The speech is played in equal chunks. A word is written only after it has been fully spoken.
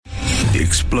The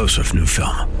explosive new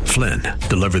film, Flynn,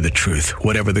 deliver the truth,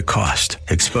 whatever the cost,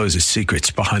 exposes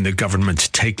secrets behind the government's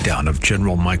takedown of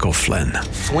General Michael Flynn.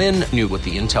 Flynn knew what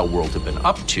the intel world had been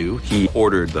up to. He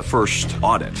ordered the first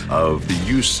audit of the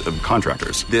use of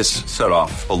contractors. This set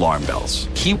off alarm bells.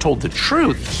 He told the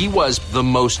truth. He was the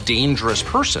most dangerous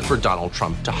person for Donald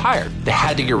Trump to hire. They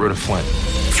had to get rid of Flynn.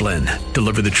 Flynn,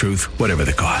 deliver the truth, whatever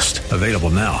the cost. Available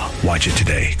now. Watch it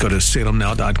today. Go to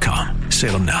salemnow.com.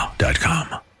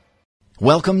 salemnow.com.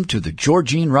 Welcome to the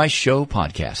Georgene Rice Show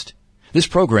podcast. This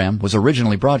program was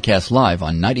originally broadcast live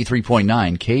on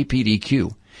 93.9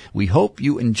 KPDQ. We hope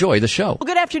you enjoy the show. Well,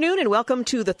 good afternoon and welcome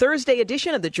to the Thursday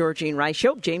edition of the Georgene Rice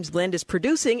Show. James Blend is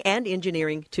producing and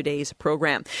engineering today's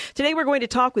program. Today we're going to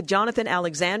talk with Jonathan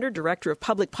Alexander, Director of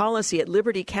Public Policy at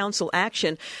Liberty Council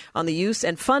Action, on the use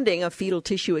and funding of fetal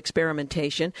tissue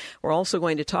experimentation. We're also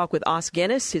going to talk with Os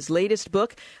Guinness, his latest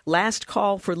book, Last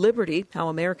Call for Liberty, How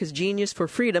America's Genius for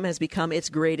Freedom Has Become Its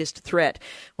Greatest Threat.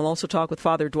 We'll also talk with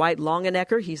Father Dwight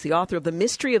Longenecker. He's the author of The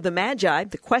Mystery of the Magi,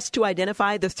 The Quest to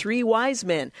Identify the Three Wise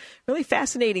Men. Really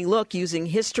fascinating look using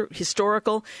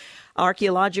historical,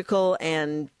 archaeological,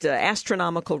 and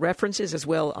astronomical references, as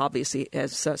well, obviously,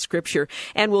 as scripture.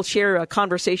 And we'll share a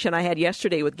conversation I had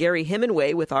yesterday with Gary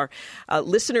Hemingway with our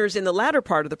listeners in the latter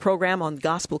part of the program on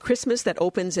Gospel Christmas that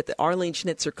opens at the Arlene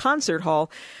Schnitzer Concert Hall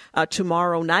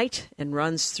tomorrow night and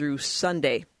runs through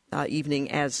Sunday evening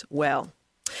as well.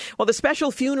 Well, the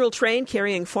special funeral train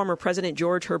carrying former President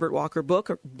George Herbert Walker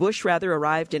Bush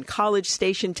arrived in College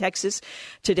Station, Texas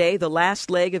today. The last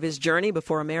leg of his journey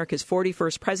before America's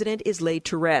 41st president is laid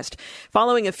to rest.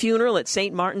 Following a funeral at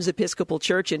St. Martin's Episcopal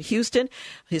Church in Houston,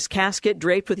 his casket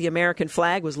draped with the American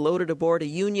flag was loaded aboard a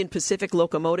Union Pacific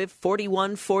locomotive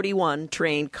 4141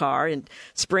 train car in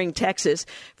Spring, Texas.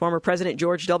 Former President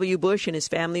George W. Bush and his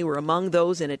family were among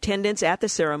those in attendance at the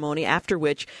ceremony, after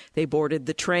which they boarded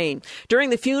the train. During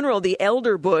the funeral, the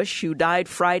elder Bush, who died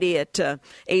Friday at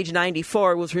age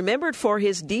 94, was remembered for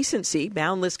his decency,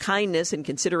 boundless kindness, and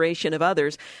consideration of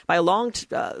others by a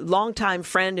longtime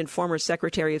friend and former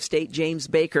Secretary of State James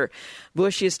Baker.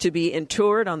 Bush is to be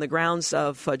interred on the grounds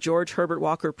of George Herbert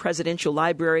Walker Presidential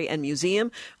Library and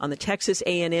Museum on the Texas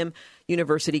A&M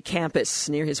University campus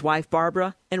near his wife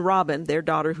Barbara and Robin, their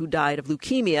daughter, who died of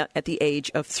leukemia at the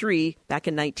age of 3 back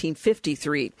in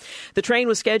 1953. The train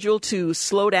was scheduled to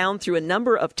slow down through a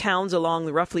number of towns along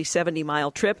the roughly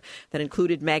 70-mile trip that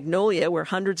included Magnolia, where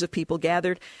hundreds of people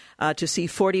gathered to see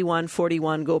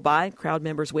 4141 go by. Crowd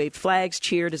members waved flags,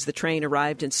 cheered as the train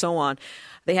arrived, and so on.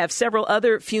 They have several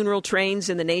other funeral trains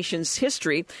in the nation's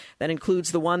history. That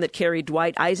includes the one that carried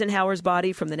Dwight Eisenhower's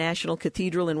body from the National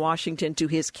Cathedral in Washington to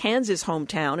his Kansas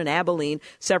hometown in Abilene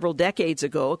several decades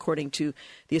ago, according to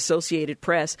the Associated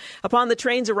Press. Upon the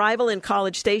train's arrival in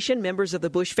College Station, members of the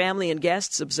Bush family and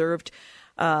guests observed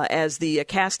as the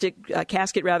casket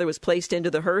was placed into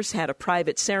the hearse, had a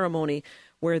private ceremony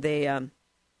where they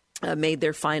made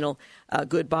their final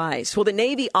goodbyes. Well, the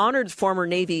Navy honored former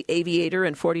Navy aviator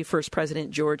and 41st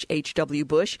President George H.W.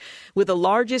 Bush with the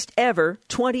largest ever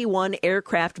 21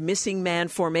 aircraft missing man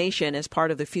formation as part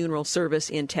of the funeral service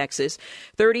in Texas.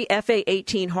 30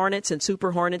 F/A-18 Hornets and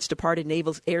Super Hornets departed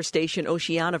Naval Air Station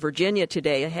Oceana, Virginia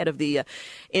today ahead of the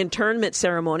internment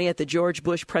ceremony at the George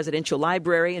Bush Presidential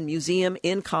Library and Museum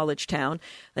in College Town.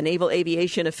 A naval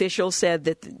aviation official said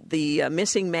that the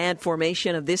missing man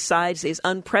formation of this size is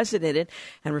unprecedented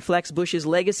and reflects Bush's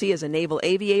legacy as a naval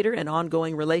aviator and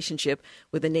ongoing relationship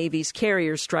with the Navy's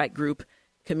carrier strike group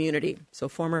community. So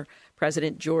former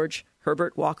President George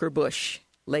Herbert Walker Bush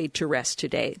laid to rest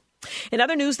today. In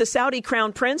other news, the Saudi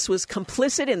crown prince was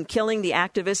complicit in killing the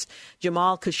activist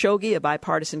Jamal Khashoggi, a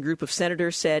bipartisan group of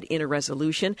senators said in a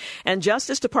resolution. And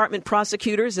Justice Department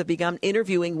prosecutors have begun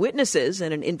interviewing witnesses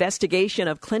in an investigation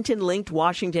of Clinton-linked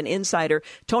Washington insider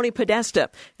Tony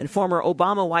Podesta and former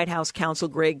Obama White House counsel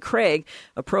Greg Craig,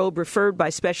 a probe referred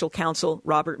by special counsel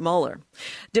Robert Mueller.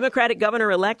 Democratic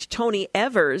Governor-elect Tony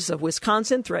Evers of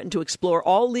Wisconsin threatened to explore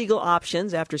all legal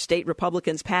options after state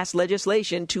Republicans passed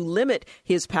legislation to limit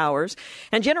his power.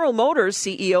 And General Motors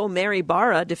CEO Mary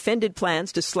Barra defended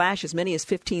plans to slash as many as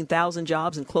 15,000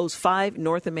 jobs and close 5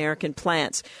 North American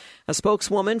plants. A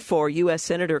spokeswoman for U.S.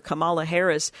 Senator Kamala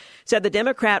Harris said the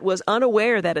Democrat was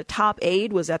unaware that a top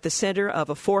aide was at the center of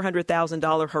a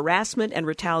 $400,000 harassment and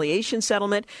retaliation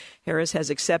settlement. Harris has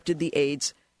accepted the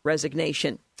aide's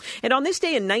resignation. And on this day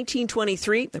in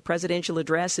 1923, the presidential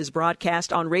address is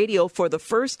broadcast on radio for the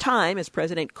first time as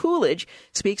President Coolidge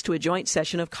speaks to a joint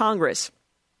session of Congress.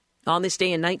 On this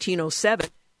day in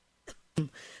 1907,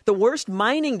 The worst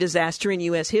mining disaster in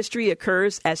U.S. history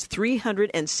occurs as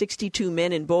 362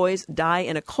 men and boys die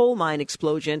in a coal mine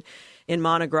explosion in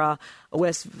Monongahela,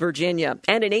 West Virginia.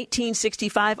 And in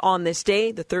 1865, on this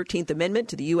day, the 13th Amendment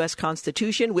to the U.S.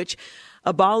 Constitution, which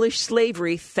abolished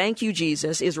slavery, thank you,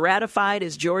 Jesus, is ratified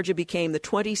as Georgia became the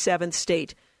 27th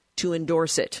state to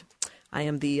endorse it. I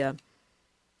am the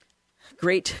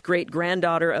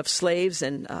great-great-granddaughter of slaves,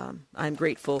 and I'm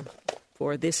grateful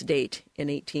for this date in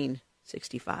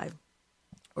 1865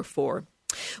 or 4.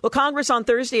 Well, Congress on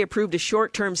Thursday approved a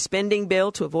short-term spending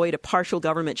bill to avoid a partial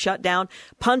government shutdown,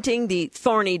 punting the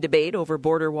thorny debate over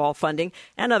border wall funding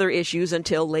and other issues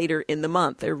until later in the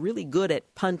month. They're really good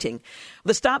at punting.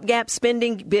 The stopgap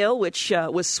spending bill, which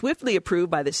was swiftly approved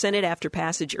by the Senate after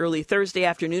passage early Thursday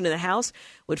afternoon in the House,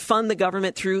 would fund the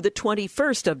government through the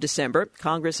 21st of December.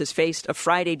 Congress has faced a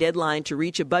Friday deadline to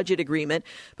reach a budget agreement,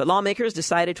 but lawmakers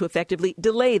decided to effectively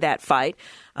delay that fight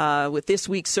with this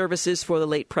week's services for the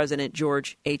late President George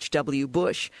H.W.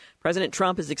 Bush. President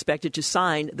Trump is expected to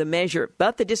sign the measure,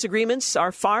 but the disagreements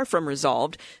are far from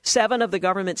resolved. 7 of the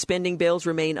government spending bills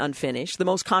remain unfinished. The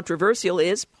most controversial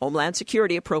is Homeland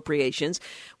Security appropriations,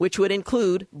 which would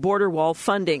include border wall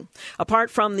funding.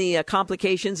 Apart from the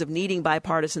complications of needing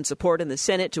bipartisan support in the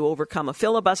Senate to overcome a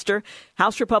filibuster,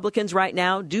 House Republicans right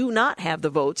now do not have the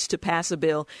votes to pass a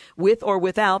bill with or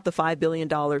without the $5 billion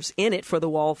in it for the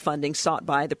wall funding sought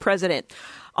by the president.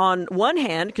 On one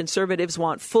hand, conservatives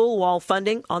want full wall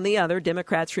funding. On the other,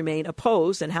 Democrats remain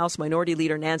opposed, and House Minority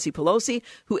Leader Nancy Pelosi,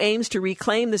 who aims to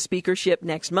reclaim the speakership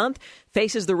next month,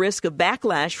 faces the risk of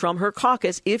backlash from her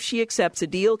caucus if she accepts a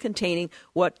deal containing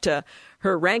what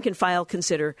her rank and file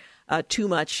consider too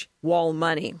much wall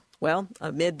money. Well,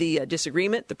 amid the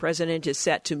disagreement, the president is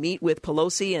set to meet with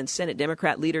Pelosi and Senate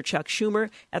Democrat leader Chuck Schumer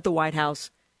at the White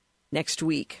House next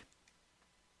week.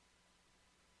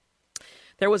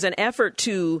 There was an effort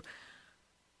to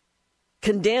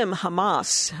condemn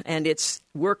Hamas and its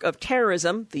work of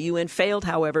terrorism. The UN failed,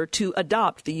 however, to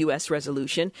adopt the U.S.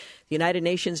 resolution. The United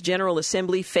Nations General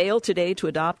Assembly failed today to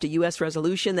adopt a U.S.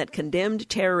 resolution that condemned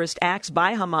terrorist acts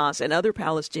by Hamas and other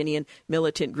Palestinian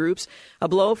militant groups, a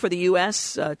blow for the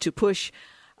U.S. To push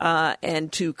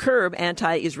and to curb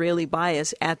anti-Israeli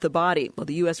bias at the body. Well,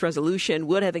 the U.S. resolution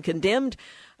would have condemned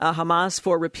Hamas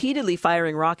for repeatedly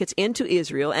firing rockets into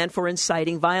Israel and for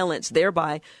inciting violence,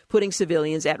 thereby putting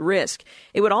civilians at risk.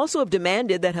 It would also have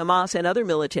demanded that Hamas and other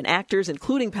militant actors,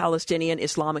 including Palestinian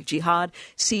Islamic Jihad,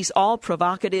 cease all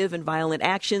provocative and violent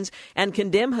actions and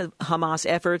condemn Hamas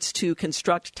efforts to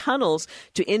construct tunnels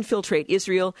to infiltrate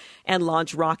Israel and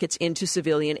launch rockets into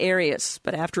civilian areas.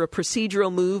 But after a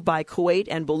procedural move by Kuwait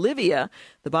and Bolivia,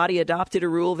 the body adopted a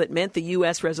rule that meant the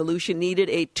U.S. resolution needed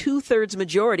a 2/3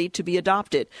 majority to be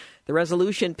adopted. The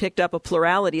resolution picked up a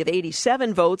plurality of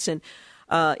 87 votes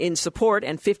in support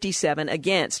and 57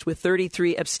 against, with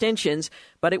 33 abstentions,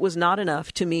 but it was not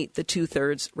enough to meet the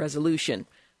 2/3 resolution.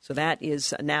 So that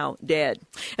is now dead.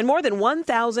 And more than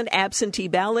 1,000 absentee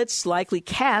ballots likely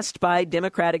cast by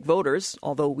Democratic voters,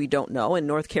 although we don't know, in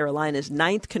North Carolina's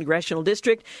 9th congressional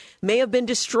district, may have been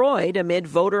destroyed amid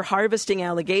voter harvesting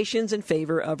allegations in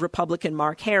favor of Republican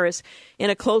Mark Harris in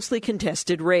a closely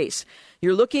contested race.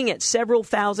 You're looking at several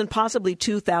thousand, possibly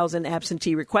 2,000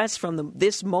 absentee requests from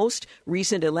this most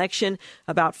recent election.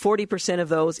 About 40% of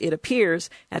those, it appears,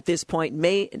 at this point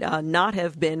may not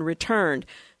have been returned,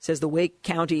 says the Wake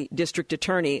County District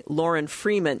Attorney Lauren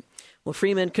Freeman. Well,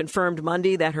 Freeman confirmed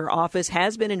Monday that her office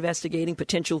has been investigating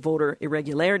potential voter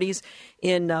irregularities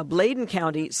in Bladen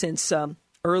County since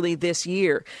early this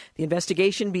year. The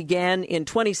investigation began in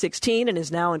 2016 and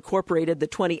has now incorporated the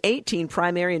 2018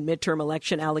 primary and midterm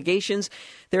election allegations.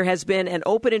 There has been an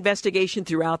open investigation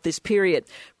throughout this period.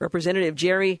 Representative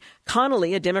Jerry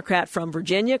Connolly, a Democrat from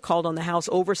Virginia, called on the House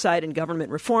Oversight and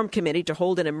Government Reform Committee to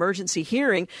hold an emergency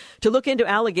hearing to look into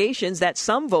allegations that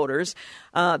some voters,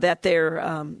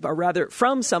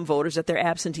 from some voters, that their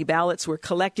absentee ballots were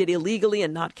collected illegally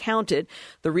and not counted.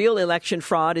 The real election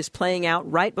fraud is playing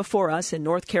out right before us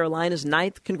in North Carolina's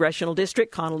 9th congressional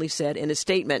district, Connolly said in a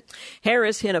statement.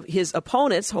 Harris, his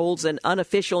opponents, holds an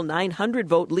unofficial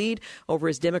 900-vote lead over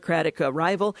his Democratic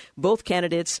rival. Both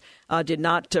candidates did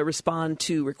not respond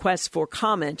to requests for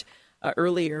comment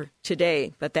earlier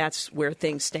today, but that's where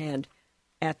things stand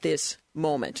at this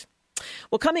moment.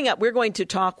 Well, coming up, we're going to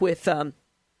talk with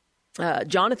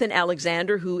Jonathan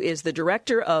Alexander, who is the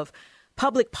Director of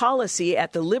Public Policy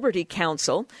at the Liberty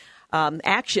Counsel.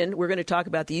 Action, we're going to talk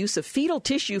about the use of fetal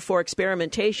tissue for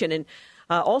experimentation. And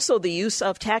Also, the use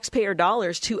of taxpayer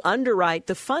dollars to underwrite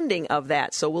the funding of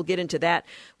that. So we'll get into that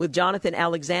with Jonathan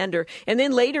Alexander. And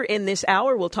then later in this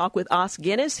hour, we'll talk with Os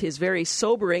Guinness, his very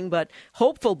sobering but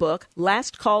hopeful book,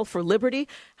 Last Call for Liberty,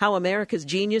 How America's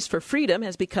Genius for Freedom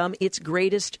Has Become Its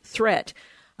Greatest Threat.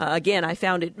 Again, I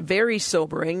found it very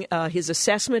sobering, his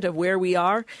assessment of where we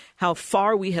are, how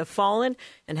far we have fallen,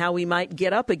 and how we might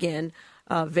get up again.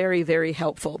 Very, very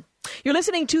helpful. You're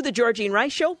listening to The Georgene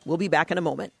Rice Show. We'll be back in a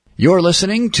moment. You're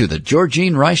listening to The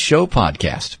Georgene Rice Show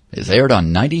podcast. It's aired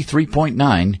on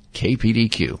 93.9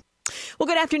 KPDQ. Well,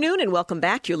 good afternoon and welcome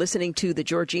back. You're listening to The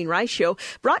Georgene Rice Show,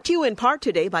 brought to you in part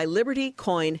today by Liberty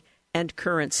Coin and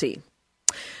Currency.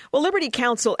 Well, Liberty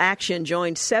Counsel Action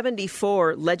joined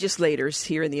 74 legislators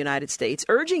here in the United States,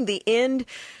 urging the end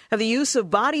of the use of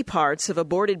body parts of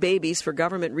aborted babies for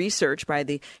government research by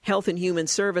the Health and Human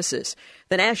Services.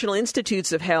 The National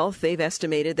Institutes of Health, they've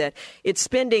estimated that it's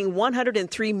spending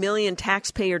 $103 million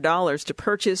taxpayer dollars to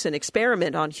purchase and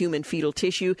experiment on human fetal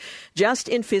tissue just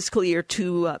in fiscal year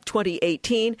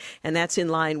 2018, and that's in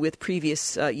line with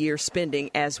previous year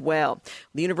spending as well.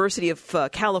 The University of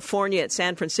California at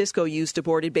San Francisco used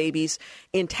aborted babies'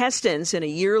 intestines in a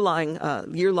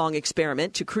year-long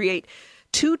experiment to create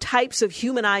 2 types of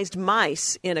humanized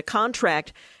mice in a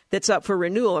contract that's up for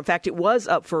renewal. In fact, it was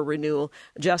up for renewal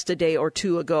just a day or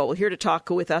 2 ago. Well, here to talk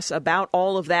with us about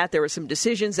all of that, there were some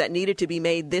decisions that needed to be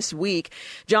made this week.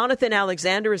 Jonathan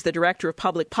Alexander is the Director of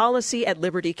Public Policy at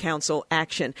Liberty Counsel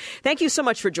Action. Thank you so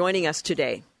much for joining us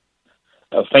today.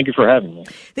 Thank you for having me.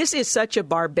 This is such a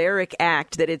barbaric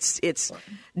act that it's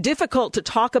difficult to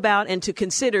talk about and to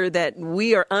consider that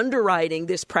we are underwriting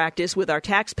this practice with our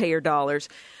taxpayer dollars,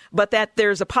 but that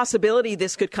there's a possibility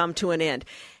this could come to an end.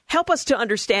 Help us to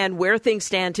understand where things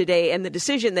stand today and the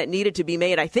decision that needed to be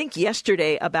made, I think,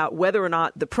 yesterday about whether or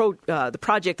not the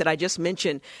project that I just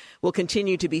mentioned will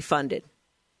continue to be funded.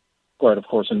 Right, of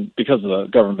course, and because the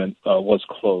government was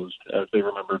closed, as they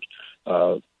remembered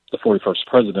the 41st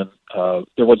president,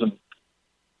 there wasn't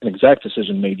an exact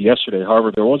decision made yesterday. However,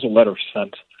 there was a letter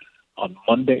sent on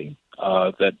Monday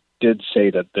that did say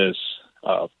that this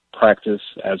practice,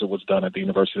 as it was done at the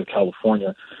University of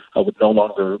California, would no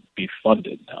longer be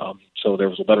funded. So there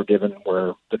was a letter given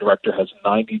where the director has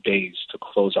 90 days to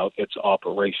close out its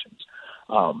operations.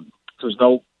 There's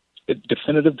no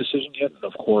definitive decision yet, and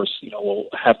of course, we'll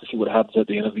have to see what happens at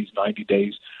the end of these 90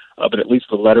 days. But at least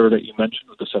the letter that you mentioned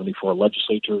with the 74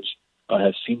 legislators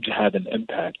has seemed to have an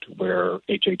impact where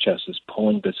HHS is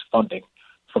pulling this funding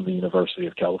from the University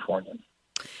of California.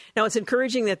 Now, it's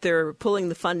encouraging that they're pulling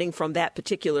the funding from that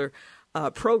particular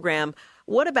program.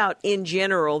 What about, in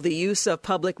general, the use of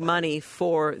public money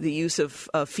for the use of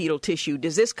fetal tissue?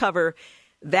 Does this cover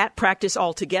that practice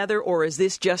altogether, or is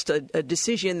this just a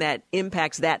decision that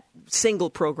impacts that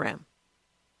single program?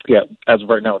 Yeah, as of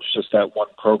right now, it's just that one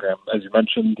program. As you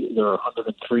mentioned, there are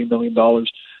 $103 million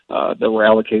that were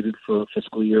allocated for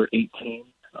fiscal year 18.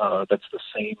 That's the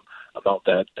same amount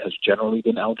that has generally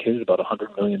been allocated, about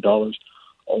 $100 million.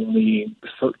 Only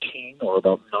 13 or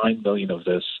about $9 million of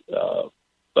this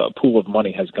pool of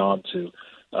money has gone to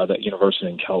that university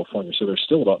in California. So there's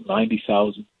still about $90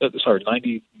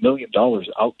 million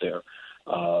out there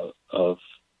of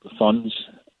funds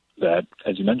that,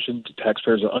 as you mentioned,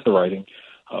 taxpayers are underwriting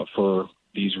for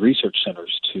these research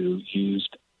centers to use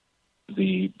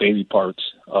the baby parts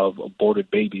of aborted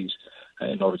babies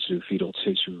in order to do fetal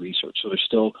tissue research. So there's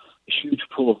still a huge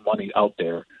pool of money out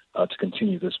there to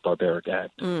continue this barbaric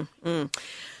act.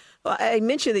 Well, I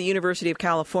mentioned the University of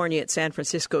California at San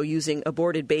Francisco using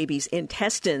aborted babies'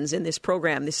 intestines in this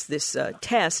program, this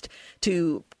test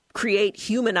to create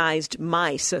humanized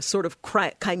mice, a sort of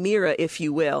chimera, if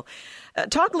you will.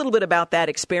 Talk a little bit about that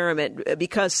experiment,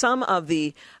 because some of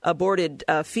the aborted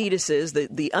fetuses,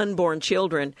 the unborn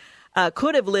children,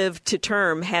 could have lived to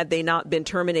term had they not been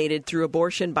terminated through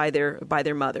abortion by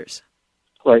their mothers.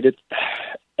 Right.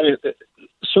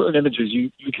 Certain images,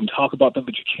 you can talk about them,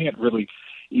 but you can't really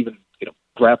even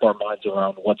wrap our minds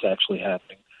around what's actually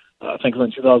happening. I think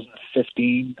in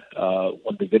 2015,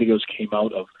 when the videos came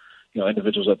out of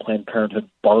individuals at Planned Parenthood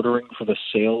bartering for the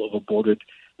sale of aborted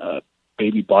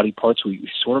baby body parts, we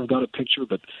sort of got a picture,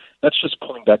 but that's just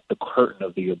pulling back the curtain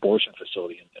of the abortion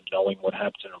facility and knowing what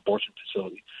happens in an abortion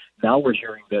facility. Now we're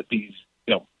hearing that these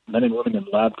men and women in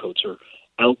lab coats are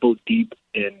elbow deep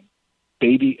in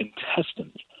baby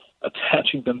intestines,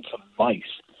 attaching them to mice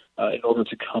in order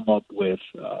to come up with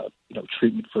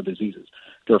treatment for diseases.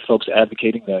 There are folks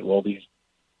advocating that these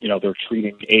they're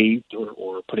treating AIDS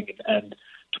or putting an end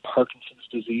to Parkinson's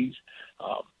disease.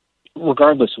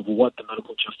 Regardless of what the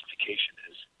medical justification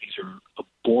is, these are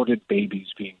aborted babies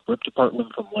being ripped apart limb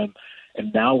from limb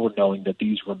And now we're knowing that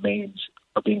these remains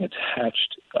are being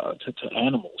attached to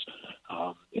animals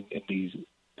in these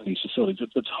facilities.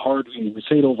 It's hard. We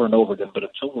say it over and over again, but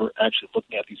until we're actually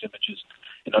looking at these images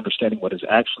and understanding what is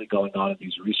actually going on in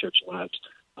these research labs,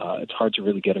 it's hard to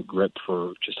really get a grip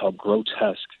for just how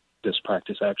grotesque this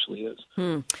practice actually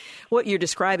is. What you're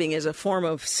describing is a form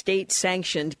of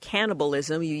state-sanctioned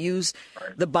cannibalism. You use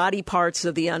the body parts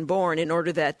of the unborn in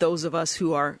order that those of us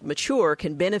who are mature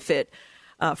can benefit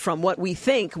from what we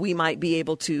think we might be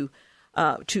able to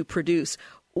produce.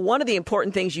 One of the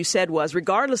important things you said was,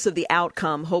 regardless of the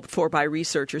outcome hoped for by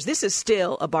researchers, this is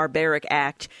still a barbaric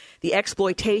act. The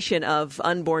exploitation of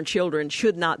unborn children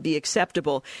should not be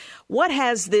acceptable. What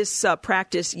has this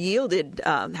practice yielded,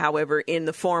 however, in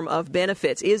the form of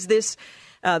benefits? Is this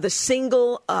the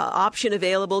single option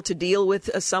available to deal with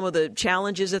some of the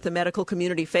challenges that the medical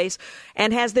community face?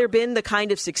 And has there been the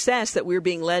kind of success that we're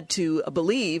being led to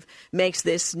believe makes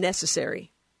this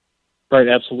necessary? Right,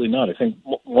 absolutely not. I think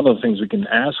one of the things we can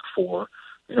ask for,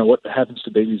 what happens to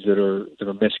babies that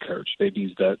are miscarriage,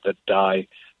 babies that die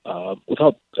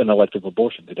without an elective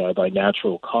abortion. They die by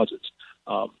natural causes.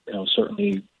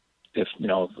 Certainly, if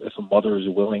a mother is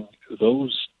willing,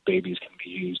 those babies can be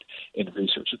used in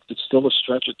research. It's still a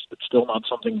stretch. It's still not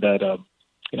something that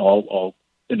all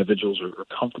individuals are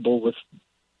comfortable with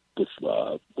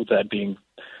that being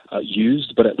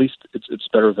used. But at least it's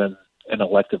better than an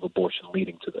elective abortion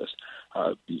leading to this.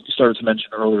 You started to mention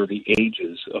earlier the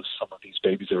ages of some of these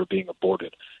babies that are being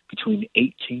aborted, between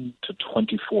 18 to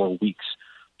 24 weeks,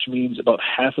 which means about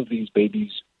half of these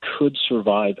babies could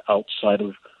survive outside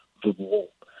of the womb.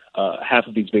 Half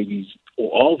of these babies,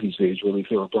 or all of these babies really, if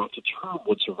they were brought to term,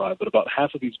 would survive, but about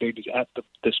half of these babies at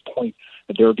this point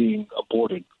that they're being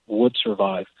aborted would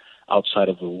survive outside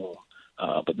of the womb.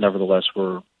 But nevertheless,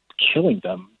 we're killing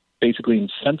them, basically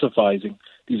incentivizing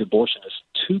these abortionists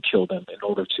to kill them in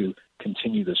order to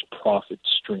continue this profit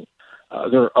stream.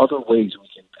 There are other ways we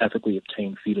can ethically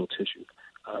obtain fetal tissue.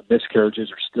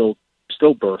 Miscarriages are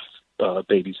stillbirth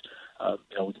babies.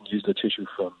 We can use the tissue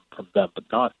from them, but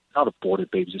not aborted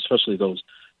babies, especially those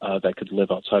that could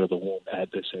live outside of the womb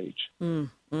at this age.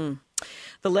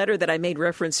 The letter that I made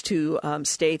reference to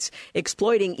states,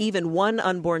 exploiting even one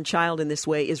unborn child in this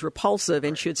way is repulsive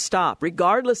and should stop,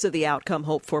 regardless of the outcome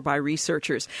hoped for by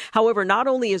researchers. However, not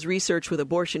only is research with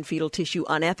abortion fetal tissue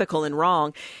unethical and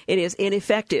wrong, it is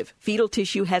ineffective. Fetal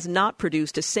tissue has not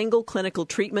produced a single clinical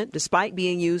treatment, despite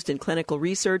being used in clinical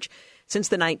research since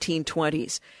the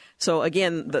 1920s. So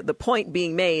again, the point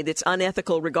being made, it's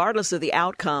unethical regardless of the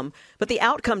outcome, but the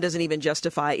outcome doesn't even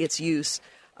justify its use,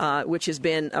 which has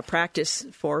been a practice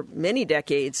for many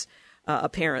decades,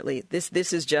 apparently.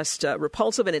 This is just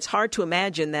repulsive, and it's hard to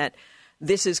imagine that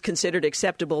this is considered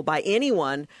acceptable by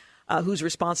anyone who's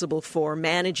responsible for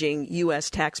managing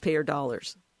U.S. taxpayer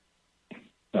dollars.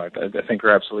 I think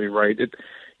you're absolutely right.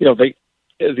 The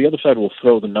other side will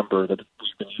throw the number that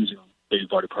we've been using baby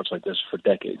body parts like this for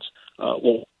decades.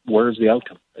 Well, where is the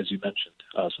outcome, as you mentioned?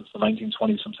 Since the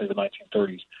 1920s, some say the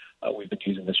 1930s, we've been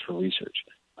using this for research.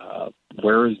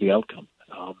 Where is the outcome?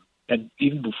 And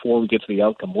even before we get to the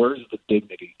outcome, where is the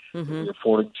dignity we're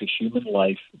affording to human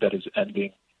life that is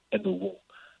ending in the womb?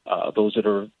 Those that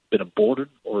have been aborted,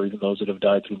 or even those that have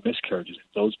died through miscarriages,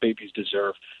 those babies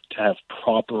deserve to have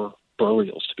proper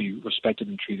burials, to be respected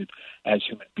and treated as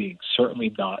human beings.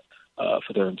 Certainly not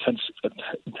for their intestines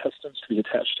to be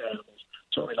attached to animals.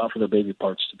 Certainly not for their baby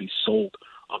parts to be sold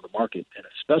on the market, and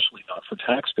especially not for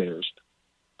taxpayers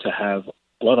to have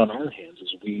blood on our hands as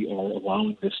we are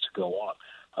allowing this to go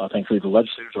on. Thankfully, the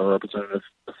legislators, our representative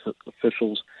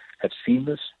officials, have seen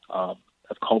this,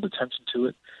 have called attention to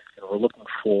it, and we're looking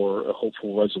for a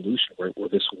hopeful resolution where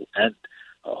this will end,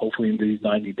 hopefully in these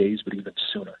 90 days, but even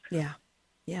sooner.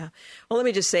 Yeah. Well, let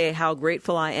me just say how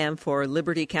grateful I am for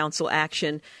Liberty Counsel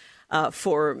Action,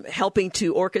 for helping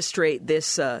to orchestrate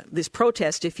this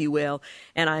protest, if you will.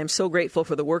 And I am so grateful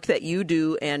for the work that you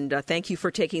do, and thank you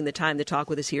for taking the time to talk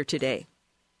with us here today.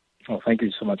 Well, thank you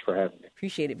so much for having me.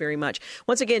 Appreciate it very much.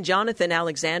 Once again, Jonathan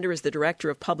Alexander is the Director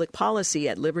of Public Policy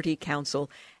at Liberty Counsel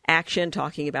Action,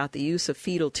 talking about the use of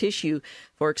fetal tissue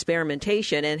for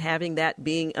experimentation and having that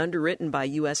being underwritten by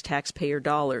U.S. taxpayer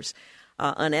dollars.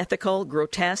 Unethical,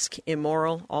 grotesque,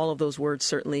 immoral, all of those words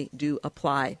certainly do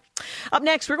apply. Up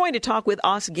next, we're going to talk with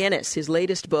Os Guinness, his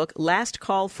latest book, Last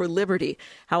Call for Liberty,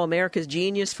 How America's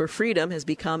Genius for Freedom Has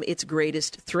Become Its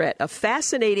Greatest Threat. A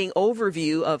fascinating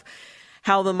overview of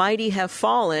how the mighty have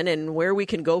fallen and where we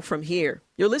can go from here.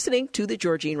 You're listening to The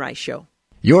Georgene Rice Show.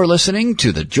 You're listening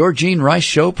to The Georgene Rice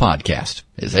Show podcast.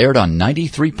 It's aired on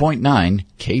 93.9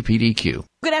 KPDQ.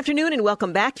 Good afternoon and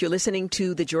welcome back. You're listening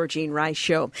to The Georgene Rice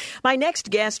Show. My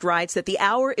next guest writes that the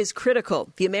hour is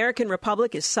critical. The American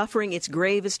Republic is suffering its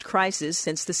gravest crisis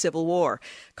since the Civil War.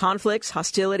 Conflicts,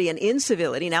 hostility, and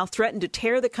incivility now threaten to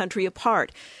tear the country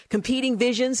apart. Competing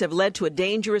visions have led to a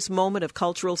dangerous moment of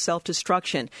cultural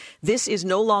self-destruction. This is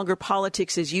no longer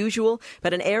politics as usual,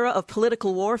 but an era of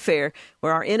political warfare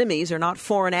where our enemies are not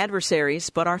foreign adversaries,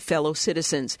 but our fellow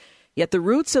citizens. Yet the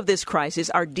roots of this crisis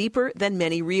are deeper than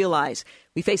many realize.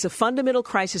 We face a fundamental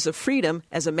crisis of freedom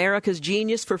as America's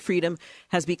genius for freedom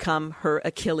has become her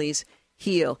Achilles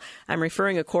heel. I'm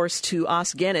referring, of course, to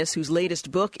Os Guinness, whose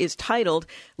latest book is titled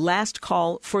Last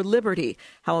Call for Liberty,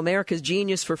 How America's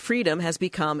Genius for Freedom Has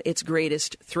Become Its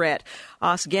Greatest Threat.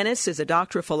 Os Guinness is a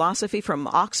doctor of philosophy from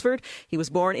Oxford. He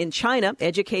was born in China,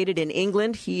 educated in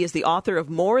England. He is the author of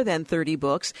more than 30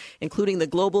 books, including The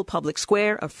Global Public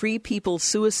Square, A Free People's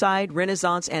Suicide,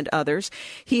 Renaissance, and others.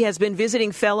 He has been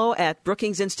visiting fellow at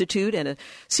Brookings Institute and a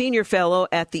senior fellow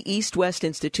at the East-West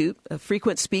Institute, a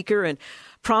frequent speaker and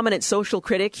prominent social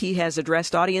critic. He has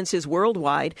addressed audiences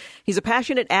worldwide. He's a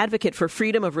passionate advocate for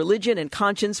freedom of religion and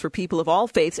conscience for people of all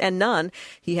faiths and none.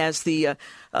 He has the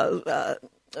lead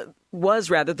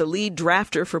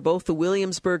drafter for both the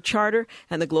Williamsburg Charter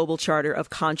and the Global Charter of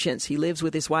Conscience. He lives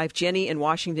with his wife, Jenny, in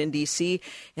Washington, D.C.,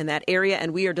 in that area,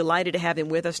 and we are delighted to have him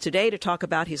with us today to talk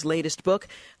about his latest book,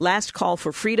 Last Call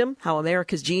for Freedom, How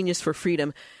America's Genius for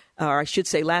Freedom, or I should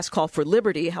say Last Call for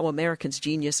Liberty, How Americans'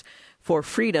 Genius for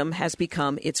Freedom Has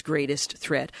Become Its Greatest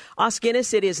Threat. Os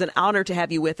Guinness, it is an honor to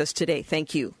have you with us today.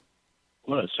 Thank you.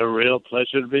 Well, it's a real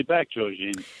pleasure to be back,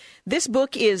 Georgene. This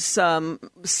book is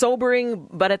sobering,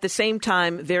 but at the same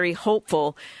time very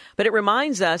hopeful. But it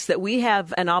reminds us that we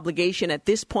have an obligation at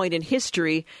this point in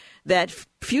history that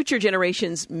future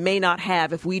generations may not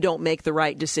have if we don't make the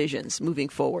right decisions moving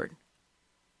forward.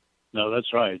 No,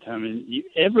 that's right. I mean,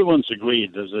 everyone's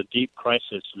agreed there's a deep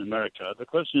crisis in America. The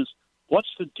question is,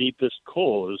 what's the deepest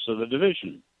cause of the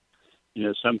division? You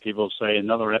know, some people say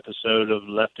another episode of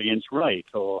left against right,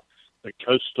 or the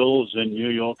coastals in New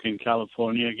York and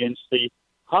California against the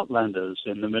heartlanders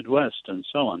in the Midwest, and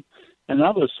so on. And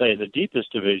others say the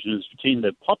deepest division is between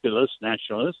the populist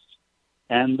nationalists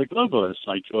and the globalists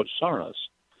like George Soros.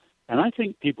 And I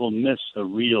think people miss the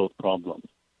real problem.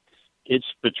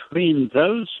 It's between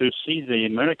those who see the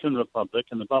American Republic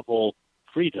and, above all,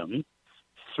 freedom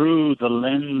through the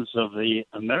lens of the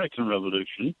American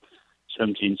Revolution,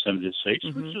 1776,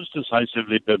 which was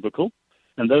decisively biblical,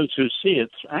 and those who see it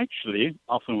actually,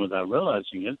 often without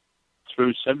realizing it,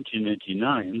 through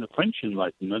 1789, the French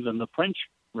Enlightenment and the French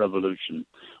Revolution,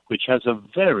 which has a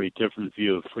very different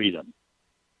view of freedom.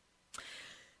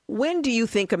 When do you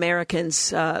think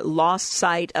Americans lost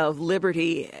sight of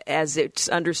liberty as it's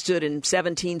understood in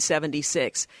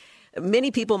 1776?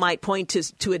 Many people might point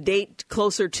to a date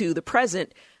closer to the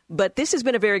present, but this has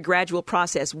been a very gradual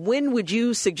process. When would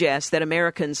you suggest that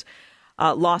Americans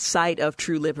lost sight of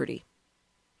true liberty?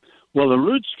 Well, the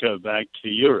roots go back to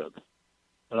Europe,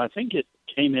 but I think it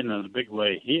came in a big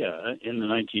way here in the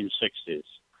 1960s.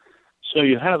 So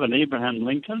you have an Abraham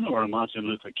Lincoln or a Martin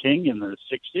Luther King in the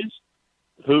 60s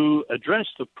who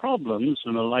addressed the problems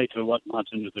in the light of what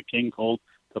Martin Luther King called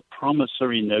the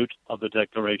promissory note of the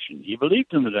Declaration. He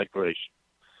believed in the Declaration.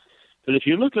 But if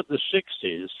you look at the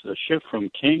 60s, the shift from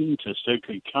King to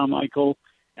Stokely Carmichael,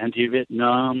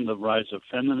 anti-Vietnam, the rise of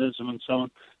feminism and so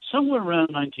on, somewhere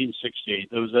around 1968,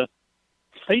 there was a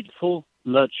fateful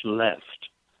lurch left.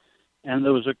 And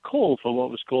there was a call for what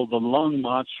was called the Long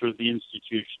March through the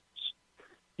institutions.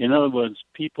 In other words,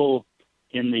 people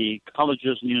in the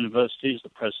colleges and universities, the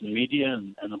press and media,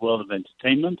 and the world of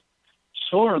entertainment,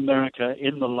 saw America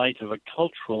in the light of a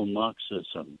cultural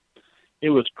Marxism.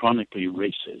 It was chronically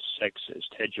racist,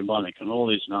 sexist, hegemonic, and all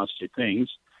these nasty things.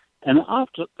 And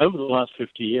over the last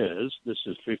 50 years, this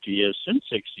is 50 years since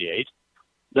 68,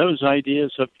 those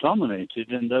ideas have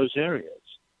dominated in those areas.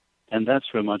 And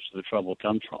that's where much of the trouble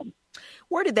comes from.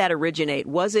 Where did that originate?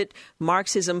 Was it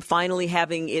Marxism finally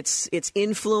having its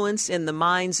influence in the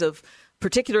minds of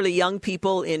particularly young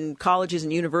people in colleges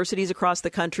and universities across the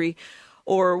country?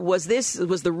 Or was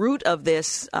the root of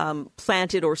this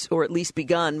planted or at least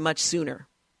begun much sooner?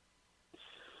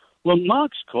 Well,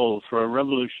 Marx called for a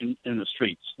revolution in the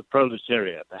streets, the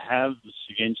proletariat, the haves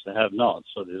against the have-nots,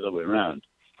 or the other way around.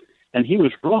 And he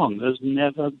was wrong. There's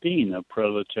never been a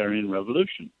proletarian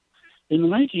revolution. In the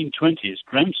 1920s,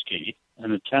 Gramsci,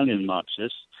 an Italian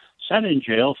Marxist, sat in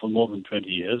jail for more than 20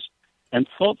 years and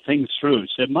thought things through,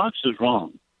 said Marx is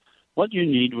wrong. What you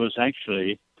need was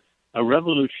actually a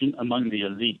revolution among the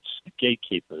elites, the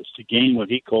gatekeepers, to gain what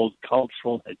he called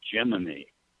cultural hegemony.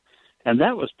 And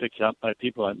that was picked up by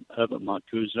people like Herbert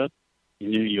Marcuse, in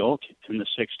New York in the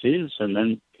 60s, and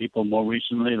then people more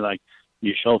recently like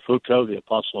Michel Foucault, the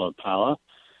apostle of power.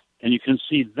 And you can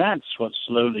see that's what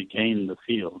slowly gained the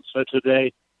field. So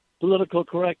today, political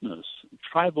correctness,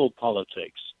 tribal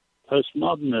politics,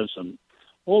 postmodernism,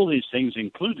 all these things,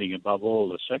 including, above all,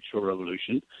 the sexual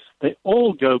revolution, they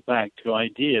all go back to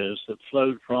ideas that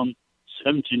flowed from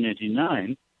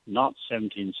 1789, not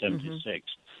 1776. Mm-hmm.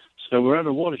 So we're at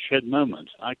a watershed moment.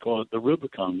 I call it the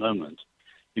Rubicon moment.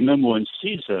 You remember when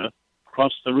Caesar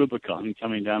crossed the Rubicon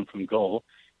coming down from Gaul,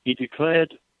 he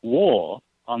declared war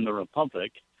on the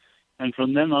Republic, and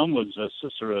from then onwards, as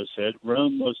Cicero said,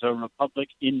 Rome was a republic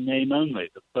in name only,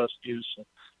 the first use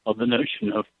of the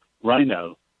notion of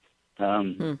rhino.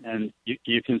 And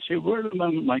you can see we're at a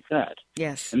moment like that.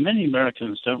 Yes. And many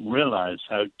Americans don't realize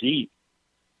how deep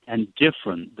and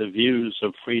different the views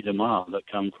of freedom are that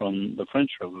come from the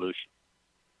French Revolution.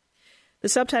 The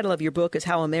subtitle of your book is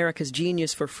How America's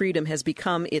Genius for Freedom Has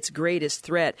Become Its Greatest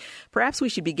Threat. Perhaps we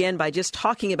should begin by just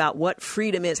talking about what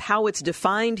freedom is, how it's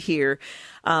defined here.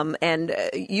 And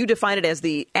you define it as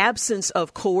the absence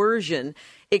of coercion.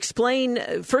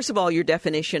 Explain, first of all, your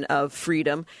definition of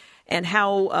freedom and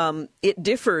how it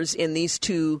differs in these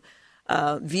two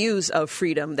views of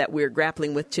freedom that we're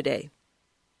grappling with today.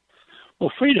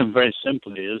 Well, freedom, very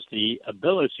simply, is the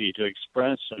ability to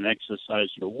express and exercise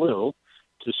your will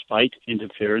despite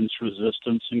interference,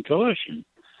 resistance, and coercion.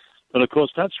 But, of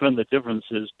course, that's when the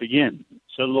differences begin.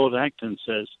 So Lord Acton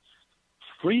says,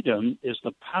 freedom is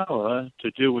the power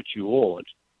to do what you ought,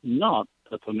 not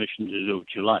the permission to do what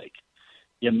you like.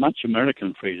 Yet much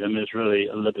American freedom is really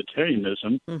a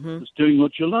libertarianism that's doing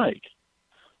what you like.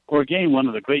 Or again, one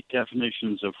of the great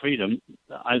definitions of freedom,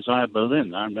 Isaiah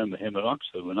Berlin, I remember him at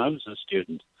Oxford when I was a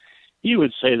student, he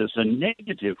would say there's a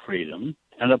negative freedom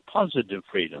and a positive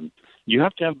freedom. You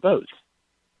have to have both.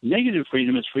 Negative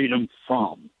freedom is freedom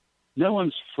from. No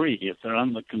one's free if they're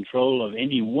under control of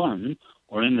anyone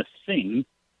or anything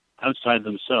outside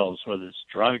themselves, whether it's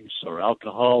drugs or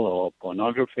alcohol or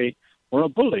pornography or a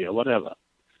bully or whatever.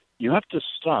 You have to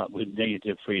start with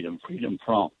negative freedom, freedom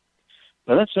from.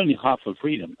 But that's only half of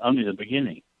freedom, only the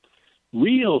beginning.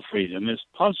 Real freedom is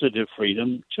positive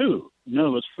freedom too. In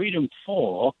other words, freedom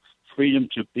for, freedom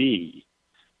to be.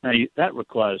 Now, that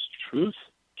requires truth,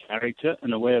 character,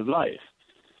 and a way of life.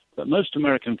 But most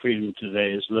American freedom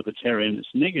today is libertarian. It's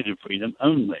negative freedom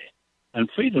only. And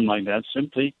freedom like that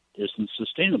simply isn't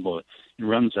sustainable. It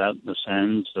runs out in the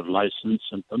sands of license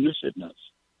and permissiveness.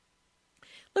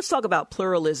 Let's talk about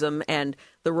pluralism and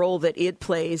the role that it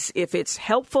plays, if it's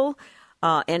helpful,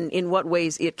 and in what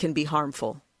ways it can be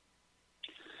harmful.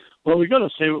 Well, we've got to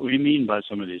say what we mean by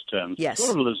some of these terms. Yes.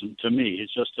 Pluralism, to me,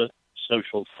 is just a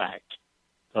social fact.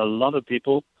 There are a lot of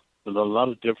people with a lot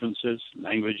of differences,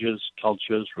 languages,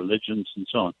 cultures, religions, and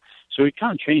so on. So we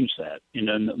can't change that. In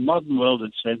the modern world,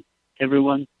 it's said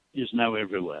everyone is now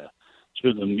everywhere.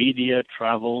 Through the media,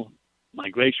 travel,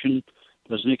 migration,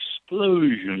 there's an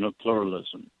explosion of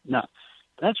pluralism. Now,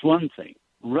 that's one thing.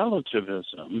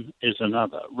 Relativism is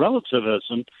another.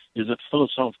 Relativism is a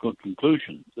philosophical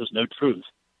conclusion. There's no truth.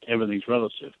 Everything's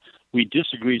relative. We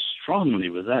disagree strongly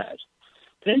with that.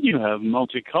 Then you have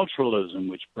multiculturalism,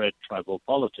 which bred tribal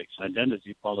politics,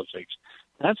 identity politics.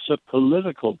 That's a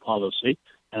political policy,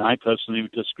 and I personally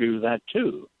would disagree with that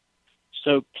too.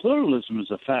 So pluralism is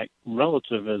a fact.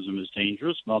 Relativism is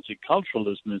dangerous.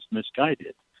 Multiculturalism is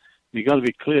misguided. We've got to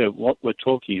be clear what we're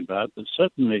talking about, but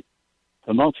certainly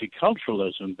the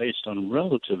multiculturalism based on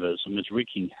relativism is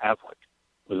wreaking havoc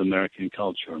with American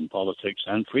culture and politics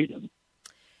and freedom.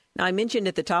 Now, I mentioned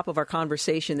at the top of our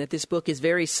conversation that this book is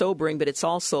very sobering, but it's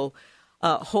also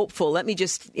hopeful. Let me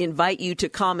just invite you to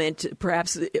comment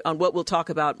perhaps on what we'll talk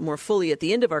about more fully at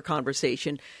the end of our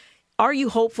conversation. Are you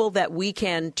hopeful that we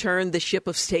can turn the ship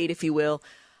of state, if you will,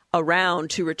 around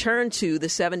to return to the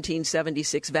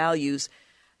 1776 values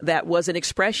that was an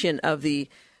expression of the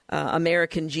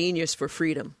American genius for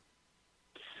freedom?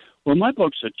 Well, my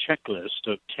book's a checklist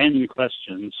of 10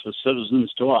 questions for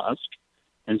citizens to ask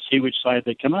and see which side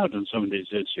they come out on some of these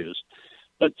issues.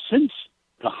 But since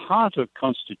the heart of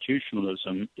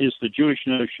constitutionalism is the Jewish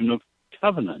notion of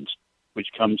covenant, which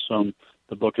comes from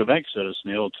the book of Exodus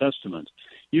in the Old Testament,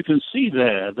 you can see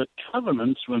there that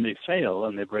covenants, when they fail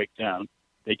and they break down,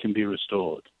 they can be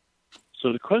restored.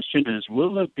 So the question is,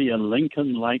 will there be a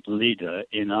Lincoln-like leader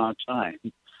in our time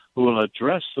who will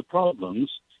address the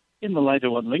problems in the light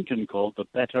of what Lincoln called the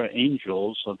better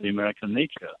angels of the American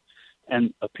nature,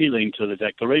 and appealing to the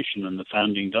Declaration and the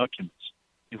founding documents?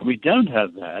 If we don't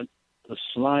have that, the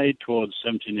slide towards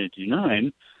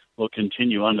 1789 will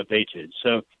continue unabated.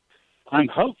 So I'm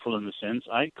hopeful in the sense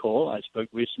I spoke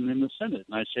recently in the Senate,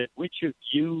 and I said, which of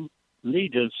you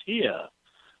leaders here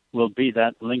will be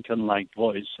that Lincoln-like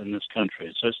voice in this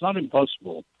country. So it's not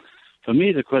impossible. For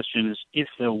me, the question is, if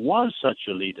there was such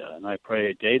a leader, and I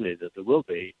pray daily that there will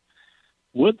be,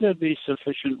 would there be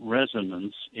sufficient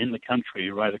resonance in the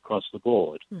country right across the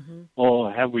board? Mm-hmm.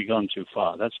 Or have we gone too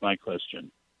far? That's my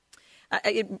question.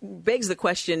 It begs the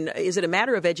question, is it a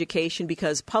matter of education?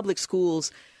 Because public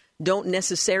schools don't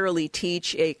necessarily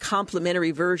teach a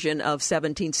complementary version of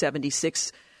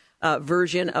 1776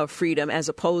 version of freedom as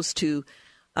opposed to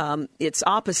its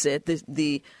opposite,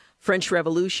 the French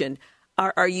Revolution.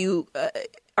 Are you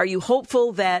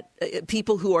hopeful that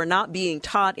people who are not being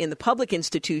taught in the public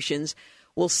institutions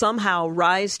will somehow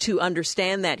rise to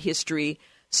understand that history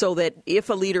so that if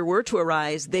a leader were to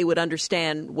arise, they would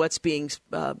understand what's being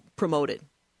promoted?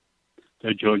 So,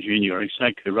 Georgine, you're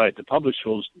exactly right. The public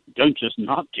schools don't just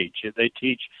not teach it, they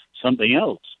teach something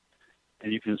else.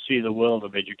 And you can see the world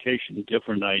of education,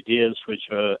 different ideas which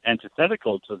are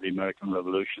antithetical to the American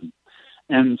Revolution.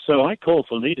 And so I call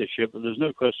for leadership, but there's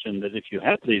no question that if you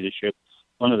have leadership,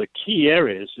 one of the key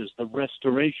areas is the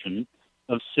restoration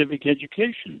of civic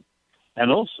education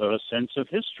and also a sense of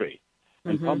history.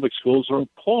 And public schools are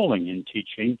appalling in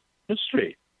teaching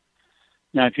history.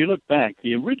 Now, if you look back,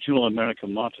 the original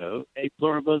American motto, E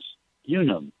pluribus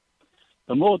unum.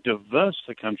 The more diverse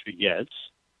the country gets,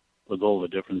 with all the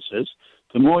differences,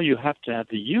 the more you have to have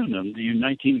the unum, the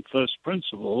uniting first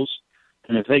principles,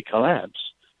 and if they collapse,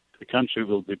 the country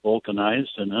will be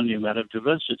balkanized and only a matter of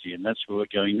diversity, and that's where we're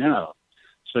going now.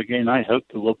 So again, I hope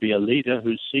there will be a leader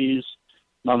who sees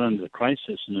not only the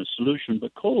crisis and a solution,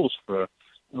 but calls for a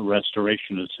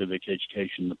restoration of civic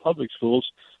education. The public schools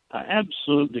are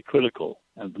absolutely critical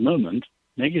at the moment,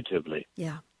 negatively.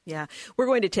 Yeah. We're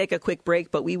going to take a quick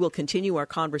break, but we will continue our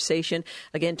conversation.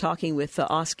 Again, talking with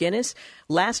Os Guinness.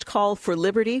 Last Call for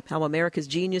Liberty, how America's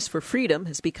genius for freedom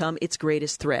has become its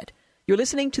greatest threat. You're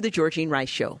listening to The Georgene Rice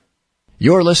Show.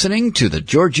 You're listening to the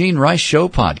Georgene Rice Show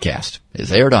podcast.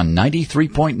 It's aired on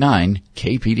 93.9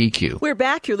 KPDQ. We're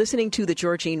back. You're listening to the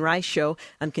Georgene Rice Show.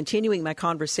 I'm continuing my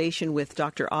conversation with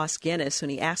Dr. Os Guinness,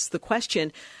 and he asks the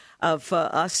question of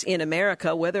us in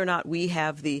America, whether or not we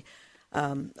have the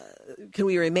can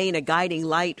we remain a guiding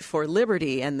light for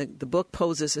liberty? And the book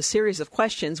poses a series of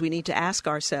questions we need to ask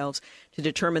ourselves to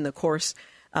determine the course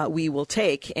we will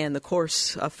take and the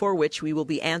course for which we will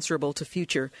be answerable to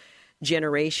future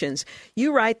generations.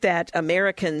 You write that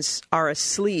Americans are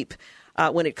asleep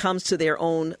when it comes to their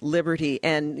own liberty.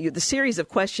 And the series of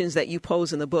questions that you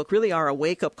pose in the book really are a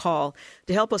wake-up call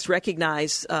to help us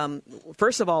recognize,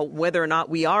 first of all, whether or not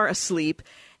we are asleep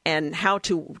and how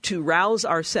to rouse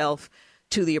ourselves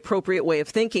to the appropriate way of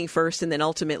thinking first and then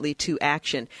ultimately to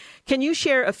action. Can you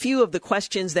share a few of the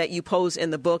questions that you pose in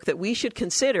the book that we should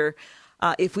consider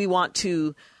if we want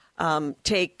to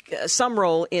take some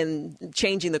role in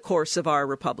changing the course of our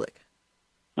republic?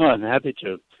 Oh, I'm happy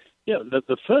to. Yeah,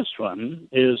 the first one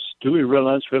is, do we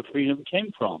realize where freedom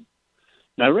came from?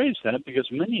 Now, I raise that because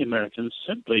many Americans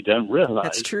simply don't realize.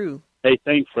 That's true. They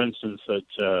think, for instance,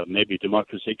 that maybe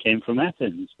democracy came from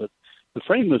Athens, but the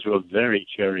framers were very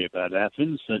cheery about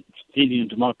Athens, that Athenian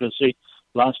democracy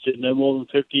lasted no more than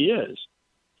 50 years.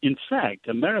 In fact,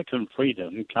 American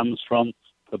freedom comes from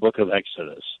the book of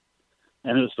Exodus.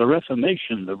 And it was the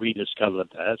Reformation that rediscovered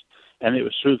that, and it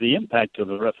was through the impact of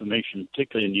the Reformation,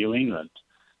 particularly in New England,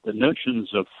 the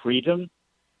notions of freedom,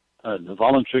 the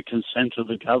voluntary consent of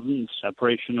the governed,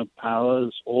 separation of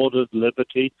powers, ordered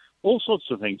liberty, all sorts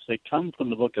of things. They come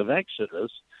from the book of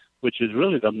Exodus, which is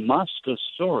really the master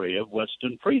story of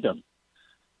Western freedom.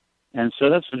 And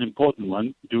so that's an important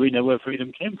one. Do we know where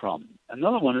freedom came from?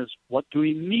 Another one is, what do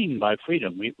we mean by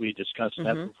freedom? We discussed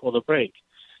that before the break.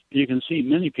 You can see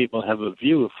many people have a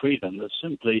view of freedom that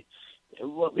simply, it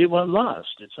won't last.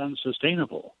 It's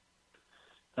unsustainable.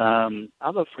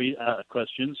 Other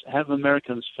questions, have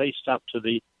Americans faced up to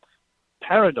the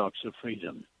paradox of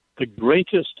freedom? The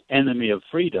greatest enemy of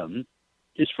freedom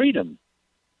is freedom.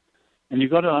 And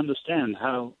you've got to understand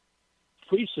how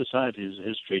free societies in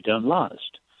history don't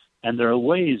last. And there are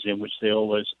ways in which they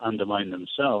always undermine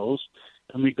themselves.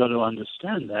 And we've got to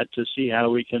understand that to see how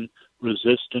we can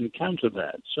resist and counter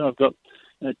that. So I've got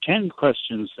 10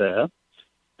 questions there,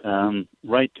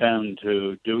 right down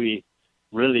to, do we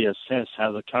really assess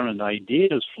how the current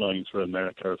ideas flowing through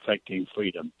America are affecting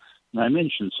freedom? And I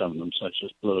mentioned some of them, such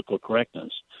as political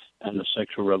correctness and the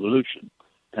sexual revolution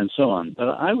and so on. But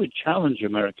I would challenge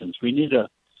Americans. We need a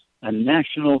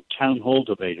national town hall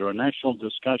debate or a national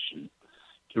discussion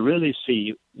to really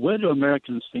see, where do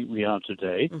Americans think we are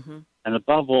today? And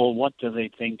above all, what do they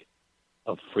think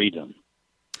of freedom?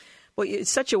 Well,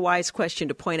 it's such a wise question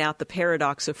to point out the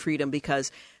paradox of freedom,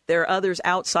 because there are others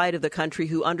outside of the country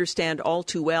who understand all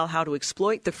too well how to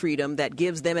exploit the freedom that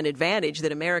gives them an advantage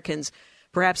that Americans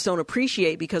perhaps don't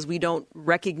appreciate because we don't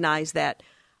recognize that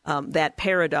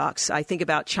paradox. I think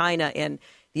about China and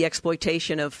the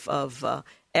exploitation of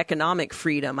economic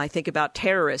freedom. I think about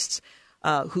terrorists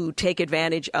who take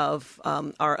advantage of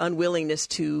our unwillingness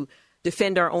to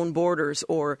defend our own borders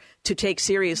or to take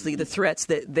seriously the threats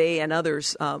that they and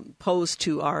others pose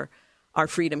to our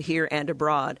freedom here and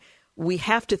abroad. We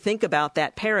have to think about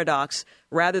that paradox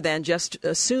rather than just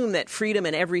assume that freedom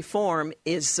in every form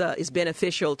is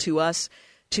beneficial to us,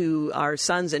 to our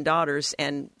sons and daughters,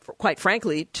 and quite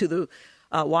frankly, to the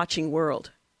watching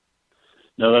world.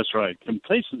 No, that's right.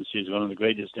 Complacency is one of the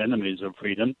greatest enemies of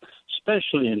freedom,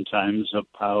 especially in times of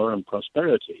power and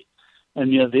prosperity.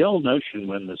 And the old notion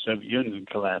when the Soviet Union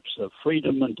collapsed of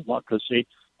freedom and democracy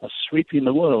are sweeping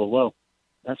the world, well,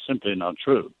 that's simply not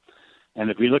true. And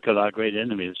if we look at our great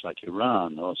enemies like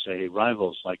Iran or, say,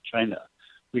 rivals like China,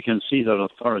 we can see that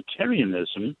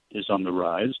authoritarianism is on the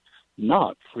rise,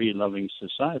 not free-loving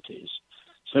societies.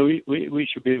 So we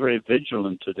should be very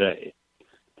vigilant today.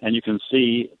 And you can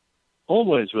see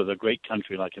always with a great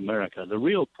country like America, the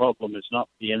real problem is not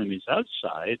the enemies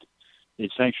outside,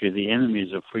 it's actually the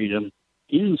enemies of freedom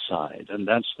inside, and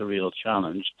that's the real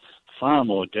challenge, far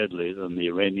more deadly than the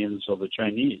Iranians or the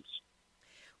Chinese.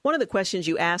 One of the questions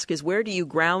you ask is, where do you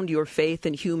ground your faith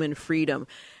in human freedom?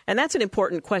 And that's an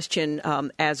important question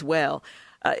as well.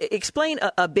 Explain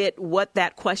a bit what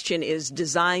that question is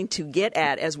designed to get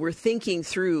at as we're thinking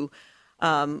through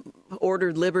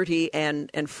ordered liberty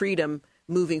and freedom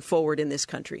moving forward in this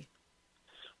country.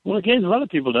 Well, again, a lot of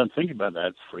people don't think about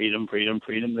that. Freedom, freedom,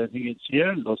 freedom. They think it's here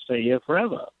and they'll stay here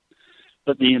forever.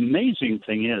 But the amazing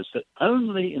thing is that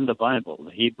only in the Bible,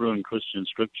 the Hebrew and Christian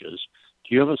scriptures,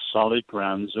 do you have a solid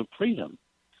grounds of freedom.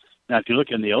 Now, if you look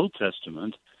in the Old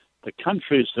Testament, the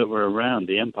countries that were around,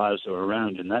 the empires that were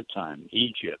around in that time,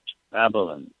 Egypt,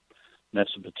 Babylon,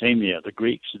 Mesopotamia, the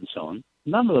Greeks and so on,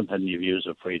 none of them had any views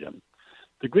of freedom.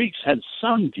 The Greeks had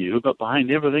some view, but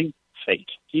behind everything, fate.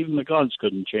 Even the gods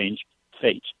couldn't change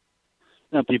fate.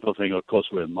 Now, people think, of course,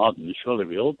 we're modern. Surely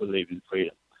we all believe in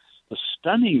freedom. The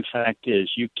stunning fact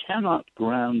is you cannot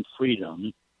ground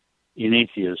freedom in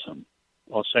atheism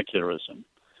or secularism.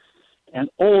 And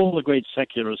all the great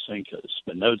secular thinkers,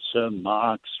 Spinoza,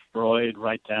 Marx, Freud,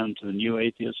 right down to the new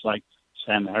atheists like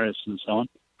Sam Harris and so on,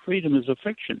 freedom is a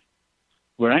fiction.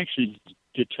 We're actually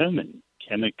determined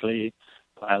chemically,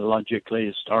 biologically,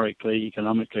 historically,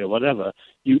 economically, or whatever.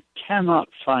 You cannot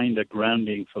find a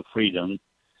grounding for freedom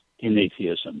in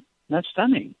atheism. That's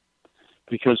stunning,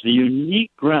 because the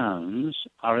unique grounds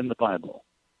are in the Bible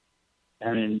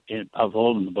and of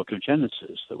all in the book of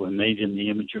Genesis, that we're made in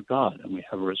the image of God, and we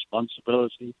have a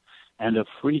responsibility and a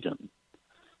freedom.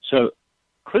 So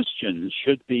Christians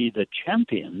should be the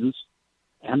champions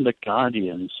and the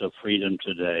guardians of freedom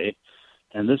today,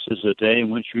 and this is a day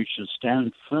in which we should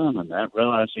stand firm in that,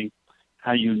 realizing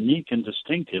how unique and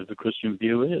distinctive the Christian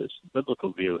view is, the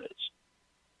biblical view is.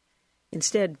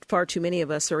 Instead, far too many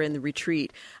of us are in the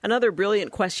retreat. Another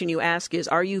brilliant question you ask is,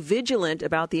 are you vigilant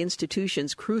about the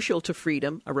institutions crucial to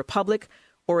freedom, a republic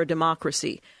or a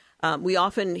democracy? We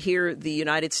often hear the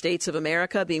United States of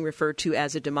America being referred to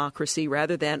as a democracy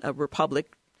rather than a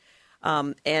republic.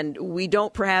 And we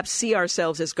don't perhaps see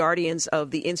ourselves as guardians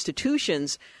of the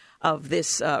institutions of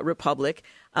this republic,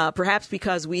 perhaps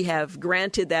because we have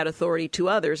granted that authority to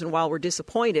others. And while we're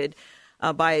disappointed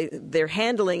by their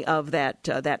handling of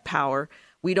that power,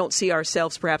 we don't see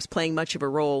ourselves perhaps playing much of a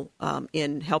role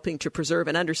in helping to preserve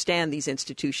and understand these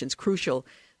institutions crucial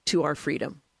to our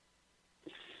freedom.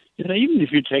 Even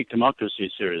if you take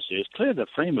democracy seriously, it's clear the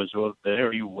framers were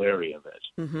very wary of it.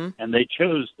 Mm-hmm. And they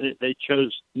chose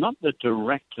not the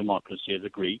direct democracy of the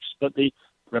Greeks, but the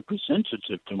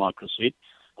representative democracy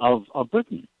of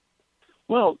Britain.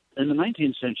 Well, in the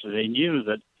 19th century, they knew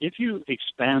that if you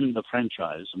expand the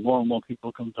franchise and more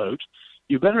people can vote,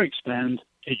 you better expand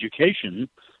education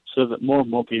so that more and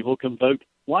more people can vote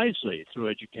wisely through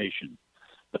education.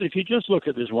 But if you just look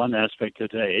at this one aspect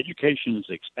today, education is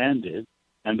expanded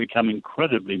and become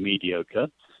incredibly mediocre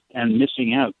and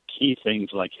missing out key things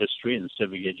like history and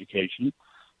civic education.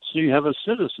 So you have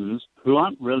citizens who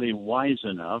aren't really wise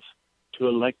enough to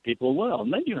elect people well.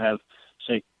 And then you have,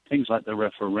 say, things like the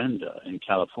referenda in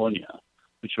California,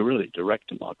 which are really direct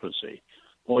democracy.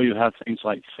 Or you have things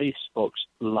like Facebook's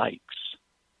likes,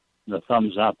 the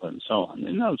thumbs up and so on.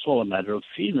 It's all a matter of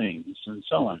feelings and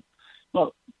so on.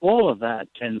 Well, all of that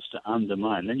tends to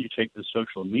undermine. Then you take the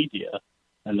social media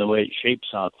and the way it shapes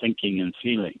our thinking and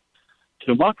feeling.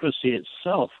 Democracy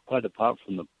itself, quite apart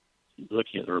from the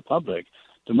looking at the Republic,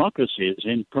 democracy is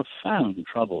in profound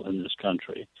trouble in this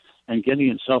country and getting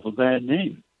itself a bad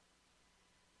name.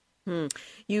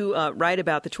 You write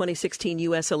about the 2016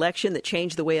 U.S. election that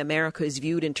changed the way America is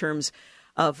viewed in terms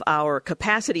of our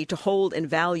capacity to hold and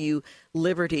value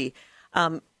liberty.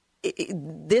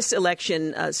 This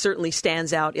election certainly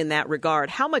stands out in that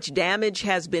regard. How much damage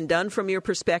has been done from your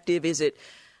perspective? Is it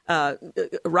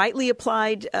rightly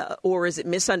applied or is it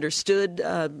misunderstood,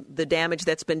 the damage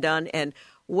that's been done? And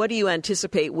what do you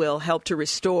anticipate will help to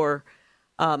restore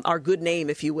our good name,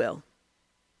 if you will?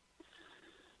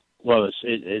 Well,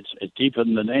 it's deeper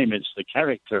than the name. It's the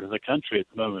character of the country at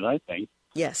the moment, I think.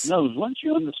 Yes. No, once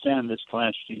you understand this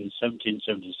clash in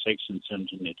 1776 and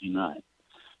 1789,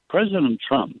 President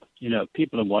Trump,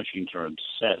 people in Washington are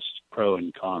obsessed, pro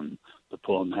and con, the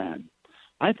poor man.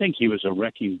 I think he was a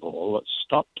wrecking ball that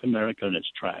stopped America in its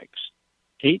tracks.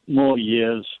 8 more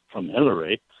years from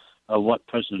Hillary of what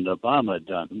President Obama had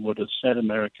done would have set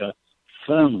America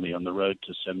firmly on the road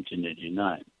to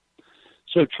 1789.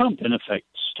 So Trump, in effect,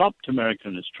 stopped America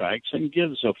in its tracks and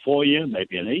gives a 4-year,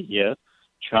 maybe an 8-year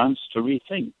chance to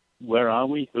rethink. Where are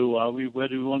we? Who are we? Where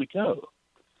do we want to go?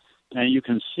 And you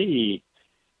can see,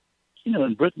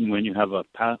 in Britain, when you have a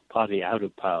party out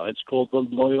of power, it's called the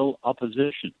loyal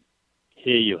opposition.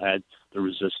 Here you had the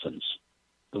resistance,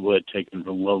 the word taken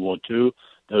from World War II,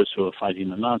 those who were fighting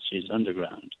the Nazis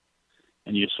underground.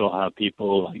 And you saw how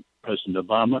people like President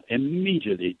Obama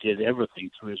immediately did everything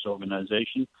through his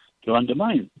organization to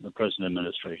undermine the present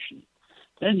administration.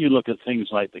 Then you look at things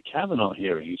like the Kavanaugh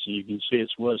hearings, and you can see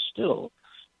it's worse still.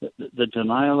 The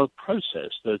denial of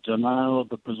process, the denial of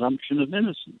the presumption of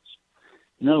innocence.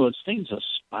 In other words, things are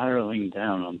spiraling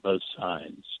down on both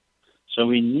sides. So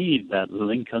we need that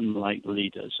Lincoln-like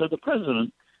leader. So the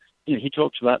president, he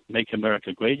talks about make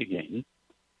America great again,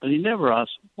 but he never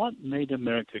asks what made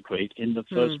America great in the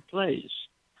first place.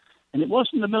 And it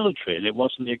wasn't the military, and it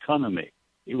wasn't the economy.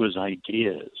 It was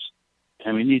ideas.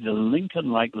 And we need a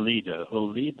Lincoln-like leader who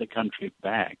will lead the country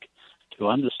back to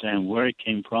understand where it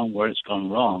came from, where it's gone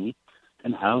wrong,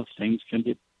 and how things can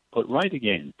be put right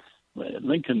again.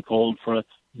 Lincoln called for a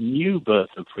new birth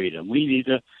of freedom. We need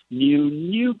a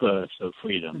new birth of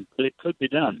freedom, but it could be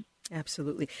done.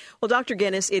 Absolutely. Well, Dr.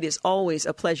 Guinness, it is always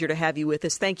a pleasure to have you with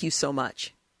us. Thank you so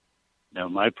much. No,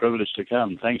 my privilege to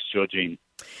come. Thanks, Georgene.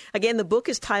 Again, the book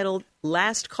is titled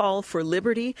Last Call for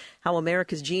Liberty, How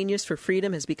America's Genius for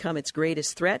Freedom Has Become Its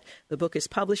Greatest Threat. The book is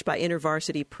published by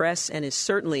InterVarsity Press and is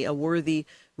certainly a worthy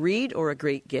read or a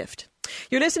great gift.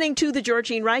 You're listening to The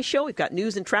Georgene Rice Show. We've got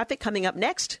news and traffic coming up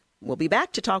next. We'll be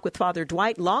back to talk with Father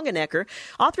Dwight Longenecker,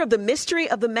 author of The Mystery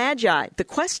of the Magi, the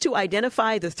quest to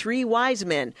identify the 3 wise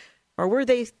men. Or were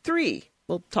they 3?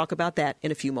 We'll talk about that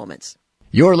in a few moments.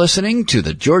 You're listening to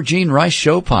the Georgene Rice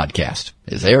Show podcast.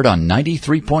 It's aired on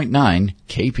 93.9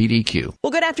 KPDQ.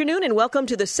 Well, good afternoon and welcome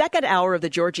to the second hour of the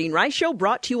Georgene Rice Show,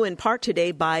 brought to you in part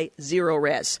today by Zero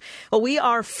Res. Well, we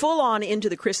are full on into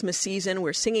the Christmas season.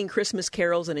 We're singing Christmas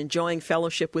carols and enjoying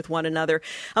fellowship with one another.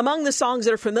 Among the songs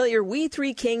that are familiar, We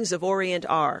Three Kings of Orient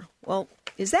Are. Well,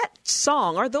 is that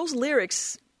song, are those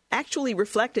lyrics actually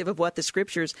reflective of what the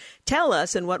scriptures tell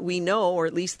us and what we know, or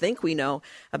at least think we know,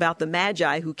 about the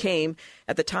Magi who came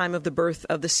at the time of the birth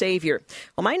of the Savior?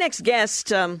 Well, my next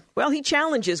guest, he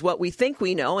challenges what we think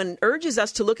we know and urges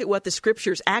us to look at what the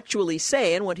scriptures actually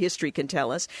say and what history can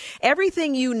tell us.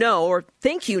 Everything you know or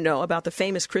think you know about the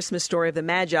famous Christmas story of the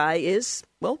Magi is,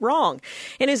 wrong.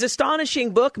 In his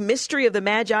astonishing book, Mystery of the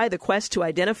Magi, The Quest to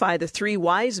Identify the 3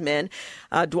 Wise Men,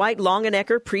 Dwight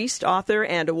Longenecker, priest, author,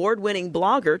 and award-winning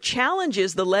blogger,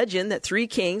 challenges the legend that 3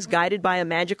 kings, guided by a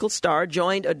magical star,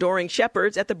 joined adoring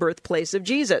shepherds at the birthplace of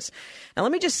Jesus. Now,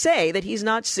 let me just say that he's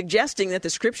not suggesting that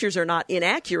the scriptures are not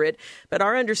inaccurate, but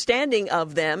our understanding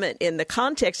of them in the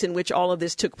context in which all of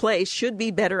this took place should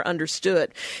be better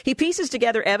understood. He pieces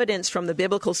together evidence from the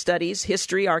biblical studies,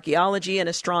 history, archaeology, and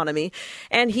astronomy,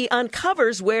 and he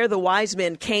uncovers where the wise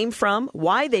men came from,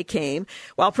 why they came,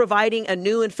 while providing a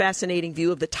new and fascinating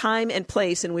view of the time and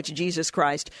place in which Jesus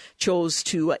Christ chose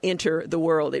to enter the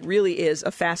world. It really is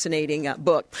a fascinating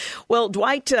book. Well,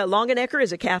 Dwight Longenecker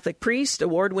is a Catholic priest,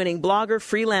 award-winning blogger,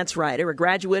 freelance writer, a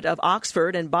graduate of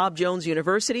Oxford and Bob Jones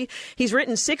University. He's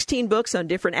written 16 books on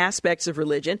different aspects of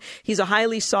religion. He's a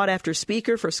highly sought-after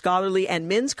speaker for scholarly and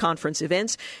men's conference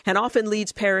events and often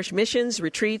leads parish missions,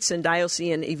 retreats, and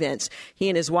diocesan events. He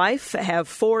and his wife have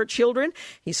 4 children.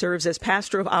 He serves as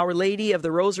pastor of Our Lady of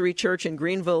the Rosary Church in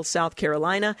Greenville, South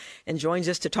Carolina, and joins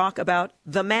us to talk about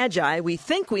the Magi we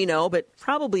think we know, but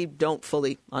probably don't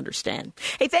fully understand.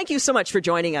 Hey, thank you so much for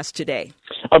joining us today.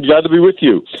 I'm glad to be with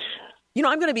you.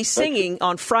 I'm going to be singing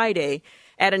on Friday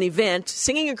at an event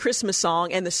singing a Christmas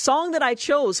song, and the song that I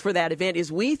chose for that event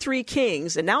is We Three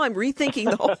Kings. And now I'm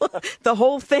rethinking the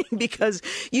whole thing, because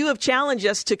you have challenged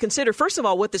us to consider, first of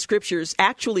all, what the scriptures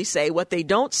actually say, what they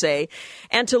don't say,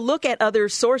 and to look at other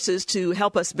sources to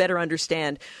help us better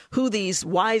understand who these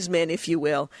wise men, if you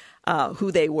will,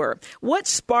 who they were. What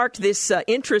sparked this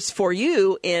interest for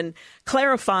you in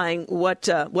clarifying what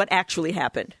actually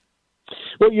happened?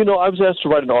 Well, I was asked to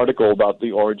write an article about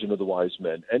the origin of the wise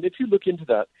men, and if you look into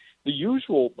that, the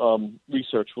usual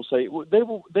research will say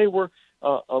they were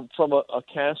from a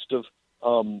caste of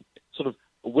sort of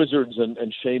wizards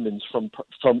and shamans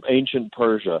from ancient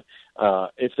Persia,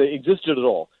 if they existed at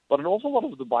all. But an awful lot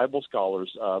of the Bible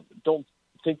scholars don't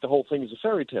think the whole thing is a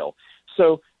fairy tale.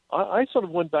 So I sort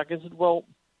of went back and said, well,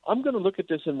 I'm going to look at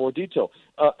this in more detail.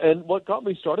 And what got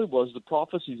me started was the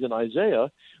prophecies in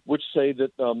Isaiah, which say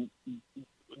that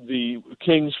the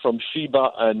kings from Sheba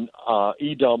and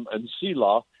Edom and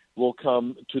Selah will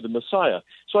come to the Messiah.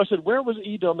 So I said, where was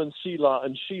Edom and Selah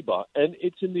and Sheba? And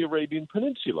it's in the Arabian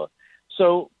Peninsula.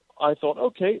 So I thought,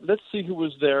 okay, let's see who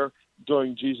was there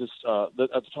during Jesus, at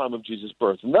the time of Jesus'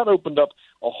 birth. And that opened up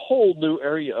a whole new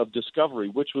area of discovery,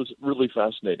 which was really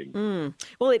fascinating.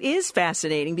 Well, it is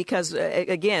fascinating because,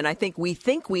 again, I think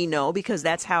we know, because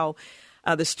that's how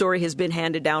the story has been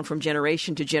handed down from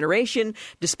generation to generation,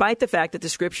 despite the fact that the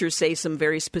scriptures say some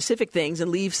very specific things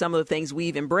and leave some of the things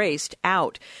we've embraced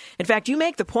out. In fact, you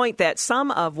make the point that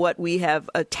some of what we have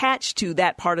attached to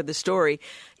that part of the story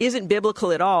isn't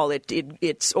biblical at all.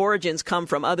 Its origins come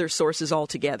from other sources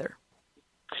altogether.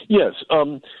 Yes,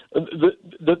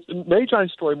 the Magi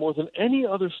story, more than any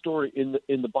other story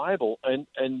in the Bible,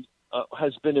 and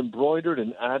has been embroidered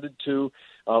and added to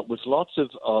with lots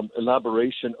of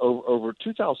elaboration over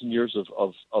 2,000 years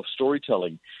of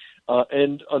storytelling,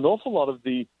 and an awful lot of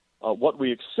the what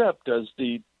we accept as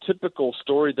the typical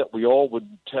story that we all would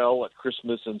tell at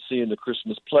Christmas and see in the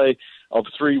Christmas play of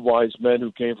three wise men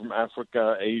who came from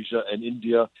Africa, Asia, and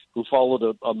India, who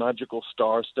followed a magical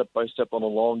star step by step on a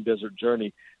long desert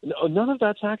journey. None of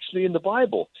that's actually in the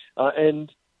Bible.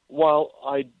 And while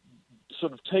I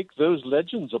sort of take those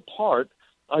legends apart,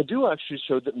 I do actually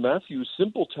show that Matthew's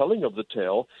simple telling of the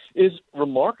tale is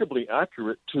remarkably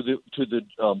accurate to the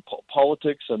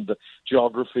politics and the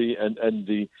geography and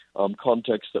the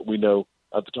context that we know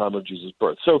at the time of Jesus'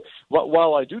 birth. So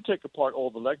while I do take apart all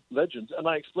the legends, and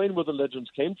I explain where the legends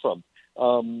came from,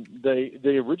 they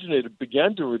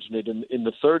began to originate in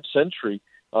the 3rd century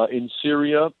in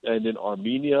Syria and in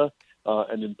Armenia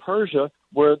and in Persia,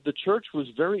 where the church was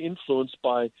very influenced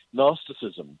by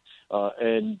Gnosticism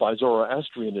and by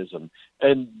Zoroastrianism.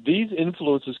 And these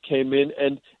influences came in,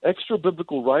 and extra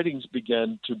biblical writings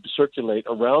began to circulate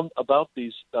about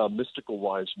these mystical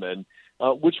wise men,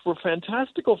 which were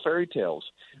fantastical fairy tales.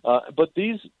 But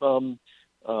these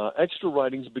extra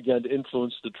writings began to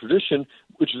influence the tradition,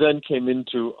 which then came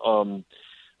into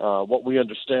what we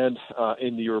understand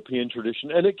in the European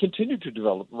tradition, and it continued to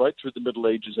develop right through the Middle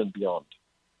Ages and beyond.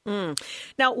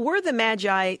 Now, were the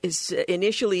Magi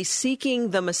initially seeking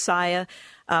the Messiah?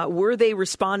 Were they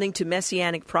responding to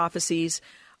messianic prophecies?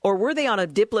 Or were they on a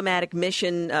diplomatic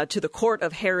mission to the court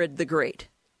of Herod the Great?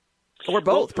 Or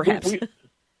both, perhaps?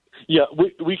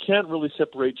 We can't really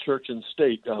separate church and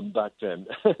state back then.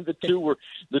 The two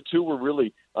were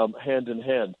really hand in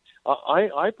hand.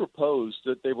 I propose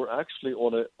that they were actually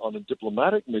on a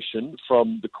diplomatic mission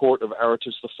from the court of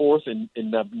Aretas IV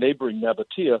in neighboring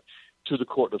Nabatea to the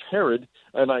court of Herod,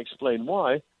 and I explain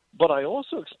why. But I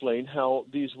also explain how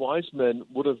these wise men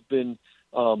would have been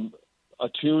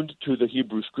attuned to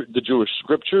the Jewish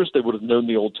scriptures. They would have known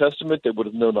the Old Testament. They would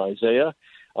have known Isaiah,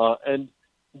 and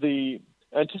the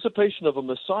anticipation of a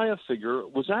Messiah figure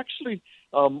was actually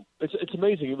it's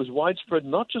amazing. It was widespread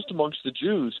not just amongst the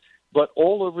Jews, but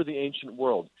all over the ancient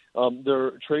world. There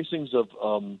are tracings of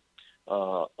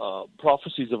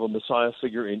prophecies of a Messiah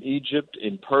figure in Egypt,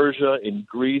 in Persia, in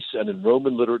Greece, and in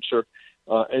Roman literature.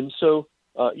 And so,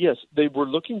 yes, they were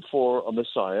looking for a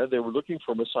Messiah. They were looking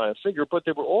for a Messiah figure, but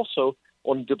they were also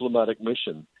on a diplomatic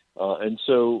mission. And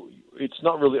so it's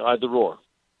not really either or.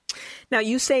 Now,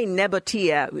 you say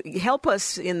Nabatea. Help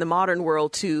us in the modern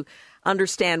world to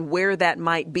understand where that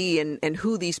might be and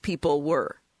who these people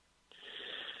were.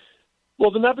 Well,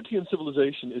 the Nabatean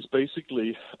civilization is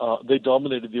basically, they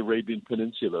dominated the Arabian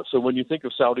Peninsula. So when you think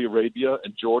of Saudi Arabia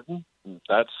and Jordan,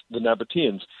 that's the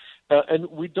Nabateans. And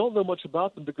we don't know much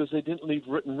about them because they didn't leave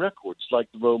written records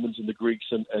like the Romans and the Greeks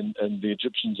and the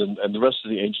Egyptians and the rest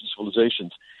of the ancient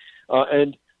civilizations.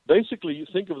 And basically, you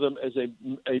think of them as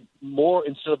a more,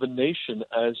 instead of a nation,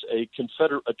 as a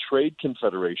trade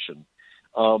confederation.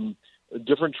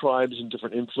 different tribes and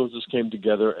different influences came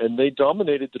together, and they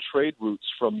dominated the trade routes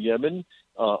from Yemen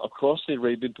across the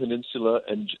Arabian Peninsula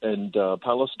and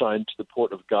Palestine to the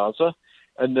port of Gaza,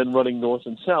 and then running north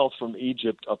and south from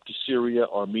Egypt up to Syria,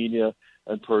 Armenia,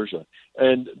 and Persia.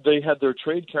 And they had their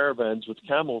trade caravans with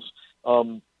camels,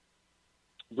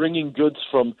 bringing goods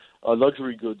from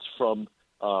luxury goods from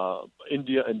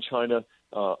India and China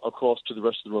across to the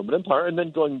rest of the Roman Empire, and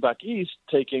then going back east,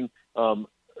 taking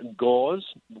gauze,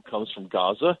 comes from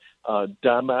Gaza,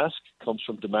 damask comes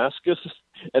from Damascus,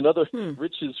 and other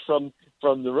riches from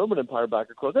the Roman Empire back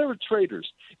across. They were traders.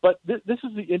 But this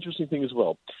is the interesting thing as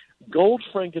well. Gold,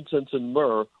 frankincense, and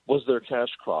myrrh was their cash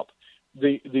crop.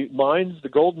 The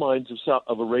gold mines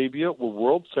of Arabia were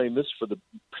world famous for the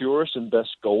purest and best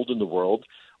gold in the world.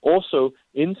 Also,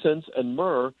 incense and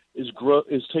myrrh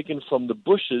is taken from the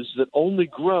bushes that only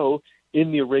grow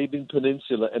in the Arabian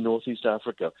Peninsula and Northeast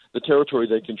Africa, the territory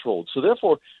they controlled. So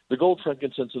therefore, the gold,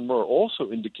 frankincense, and myrrh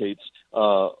also indicates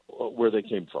where they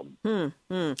came from.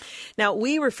 Now,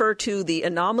 we refer to the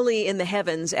anomaly in the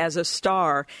heavens as a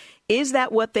star. Is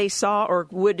that what they saw, or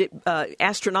would it,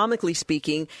 astronomically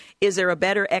speaking, is there a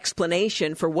better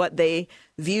explanation for what they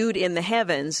viewed in the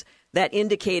heavens that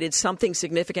indicated something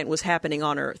significant was happening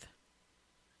on Earth?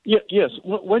 Yes.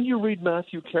 When you read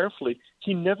Matthew carefully,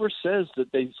 he never says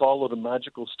that they followed a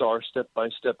magical star step by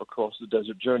step across the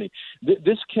desert journey.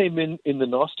 This came in the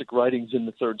Gnostic writings in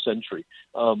the 3rd century,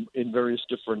 in various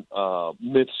different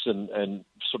myths and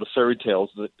sort of fairy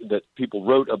tales that people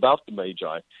wrote about the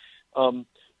Magi.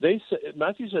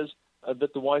 Matthew says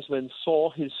that the wise men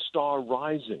saw his star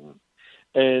rising.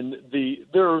 And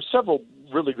there are several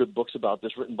really good books about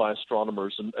this written by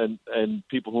astronomers and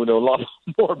people who know a lot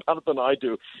more about it than I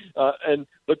do.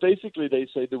 But basically they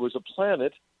say there was a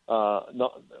planet.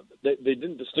 They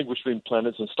didn't distinguish between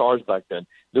planets and stars back then.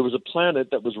 There was a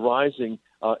planet that was rising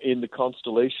in the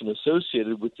constellation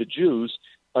associated with the Jews.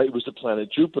 It was the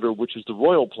planet Jupiter, which is the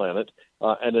royal planet.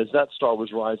 And as that star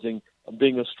was rising,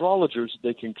 being astrologers,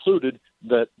 they concluded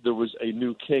that there was a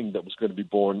new king that was going to be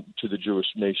born to the Jewish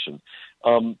nation.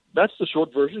 That's the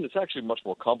short version. It's actually much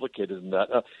more complicated than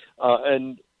that.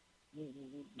 And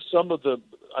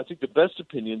I think the best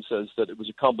opinion says that it was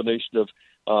a combination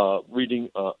of reading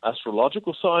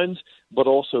astrological signs, but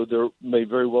also there may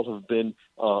very well have been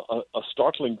a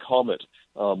startling comet,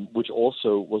 which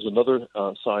also was another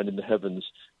sign in the heavens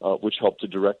which helped to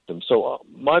direct them. So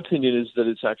my opinion is that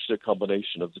it's actually a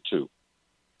combination of the two.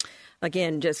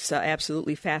 Again, just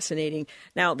absolutely fascinating.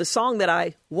 Now, the song that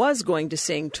I was going to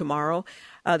sing tomorrow,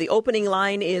 the opening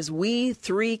line is "We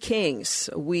Three Kings."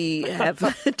 We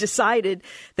have decided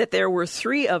that there were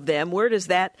 3 of them. Where does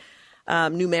that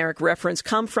numeric reference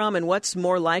come from, and what's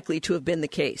more likely to have been the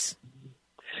case?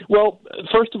 Well,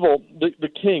 first of all, the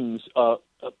kings,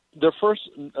 they're first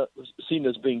seen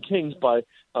as being kings by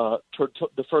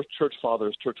the first church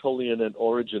fathers, Tertullian and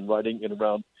Origen, writing in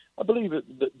around, I believe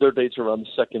their dates are around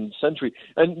the 2nd century.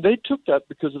 And they took that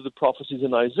because of the prophecies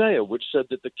in Isaiah, which said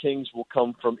that the kings will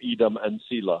come from Edom and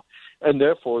Selah. And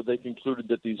therefore, they concluded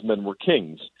that these men were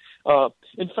kings.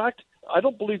 In fact, I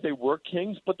don't believe they were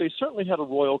kings, but they certainly had a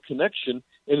royal connection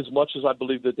in as much as I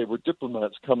believe that they were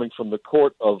diplomats coming from the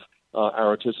court of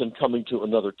Aretas and coming to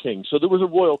another king. So there was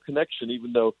a royal connection,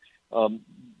 even though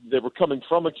they were coming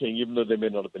from a king, even though they may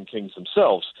not have been kings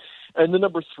themselves. And the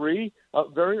number 3,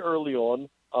 very early on,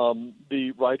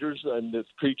 the writers and the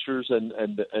preachers and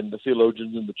the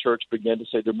theologians in the church began to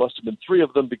say there must have been 3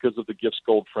 of them because of the gifts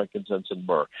gold, frankincense, and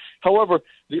myrrh. However,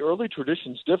 the early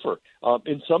traditions differ.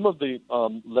 In some of the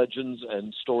legends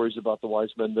and stories about the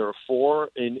wise men, there are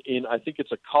 4. In I think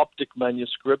it's a Coptic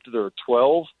manuscript, there are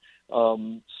 12.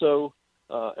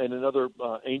 And another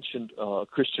ancient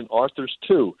Christian art, there's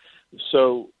 2.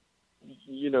 So,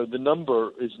 the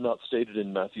number is not stated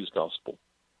in Matthew's gospel.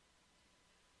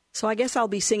 So I guess I'll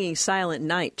be singing Silent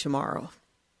Night tomorrow.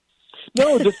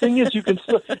 No, the thing is, you can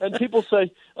still, and people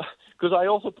say, because I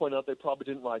also point out they probably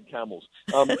didn't ride camels.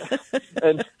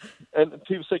 And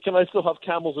people say, can I still have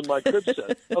camels in my crib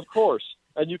set? Of course.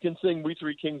 And you can sing We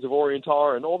Three Kings of Orient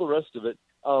Are and all the rest of it.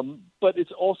 But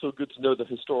it's also good to know the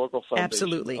historical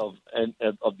foundation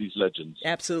of these legends.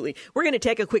 Absolutely. We're going to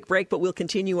take a quick break, but we'll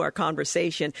continue our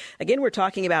conversation. Again, we're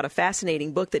talking about a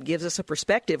fascinating book that gives us a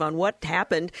perspective on what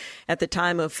happened at the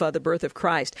time of the birth of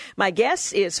Christ. My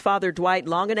guest is Father Dwight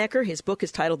Longenecker. His book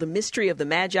is titled The Mystery of the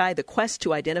Magi, The Quest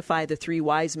to Identify the 3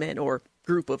 Wise Men, or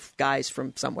group of guys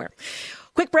from somewhere.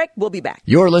 Quick break. We'll be back.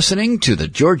 You're listening to the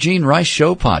Georgene Rice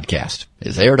Show podcast.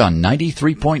 It's aired on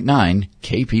 93.9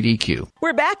 KPDQ.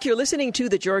 We're back. You're listening to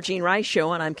the Georgene Rice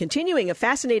Show, and I'm continuing a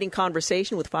fascinating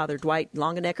conversation with Father Dwight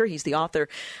Longenecker. He's the author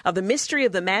of The Mystery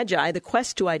of the Magi, The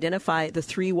Quest to Identify the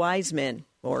Three Wise Men,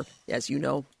 or, as you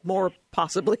know, more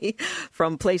possibly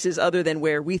from places other than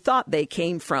where we thought they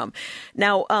came from.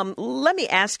 Now, let me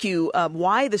ask you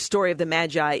why the story of the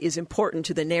Magi is important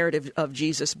to the narrative of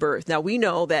Jesus' birth. Now, we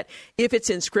know that if it's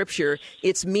in Scripture,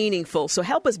 it's meaningful. So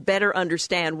help us better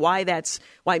understand why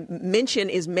mention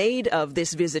is made of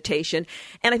this visitation.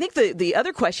 And I think the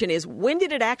other question is, when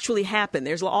did it actually happen?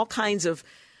 There's all kinds of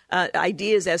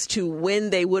ideas as to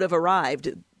when they would have arrived.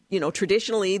 You know,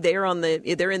 traditionally, they're in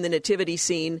the nativity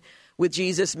scene with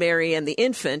Jesus, Mary, and the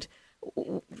infant.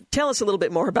 Tell us a little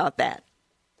bit more about that.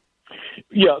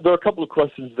 Yeah, there are a couple of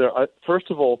questions there. First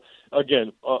of all,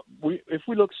 again, if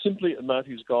we look simply at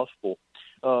Matthew's gospel,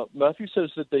 Matthew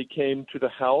says that they came to the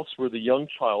house where the young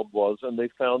child was, and they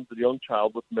found the young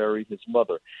child with Mary, his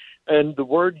mother. And the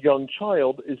word young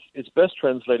child is best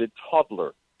translated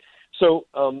toddler. So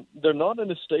they're not in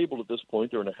a stable at this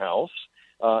point; they're in a house.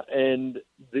 And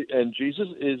Jesus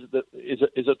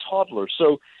is a toddler.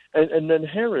 So, and then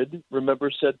Herod,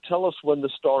 remember, said, "Tell us when the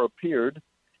star appeared,"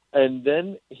 and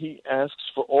then he asks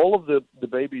for all of the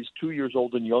babies 2 years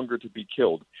old and younger to be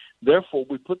killed. Therefore,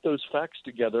 we put those facts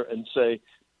together and say,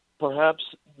 perhaps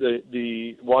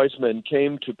the wise men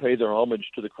came to pay their homage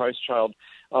to the Christ child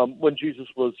when Jesus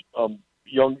was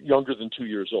younger than 2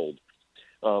 years old.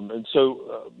 And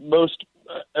so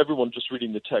everyone just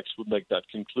reading the text would make that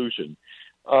conclusion.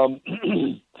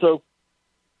 So,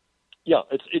 yeah,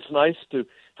 it's nice to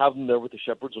have them there with the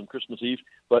shepherds on Christmas Eve,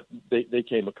 but they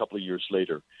came a couple of years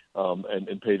later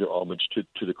and paid their homage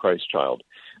to the Christ child.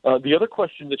 The other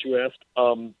question that you asked,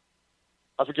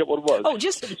 I forget what it was. Oh,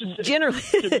 just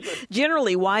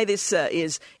generally why this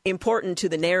is important to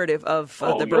the narrative of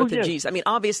the birth of Jesus. I mean,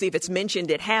 obviously, if it's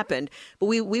mentioned, it happened, but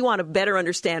we want to better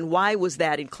understand why was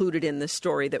that included in the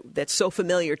story that's so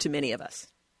familiar to many of us.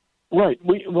 Right.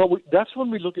 That's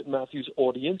when we look at Matthew's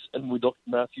audience and we look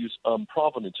at Matthew's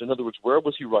provenance. In other words, where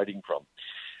was he writing from?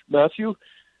 Matthew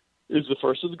is the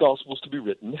first of the Gospels to be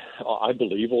written, I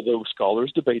believe, although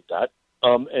scholars debate that.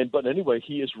 But anyway,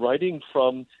 he is writing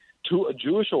to a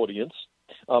Jewish audience,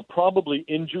 probably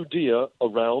in Judea,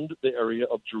 around the area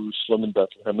of Jerusalem and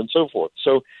Bethlehem and so forth.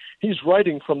 So he's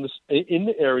writing in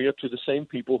the area to the same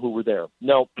people who were there.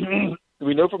 Now,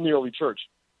 we know from the early church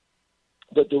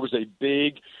that there was a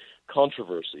big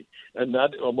controversy, and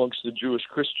that amongst the Jewish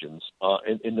Christians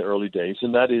in the early days,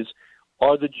 and that is,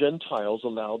 are the Gentiles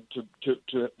allowed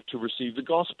to receive the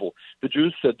gospel? The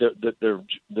Jews said that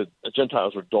the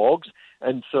Gentiles are dogs,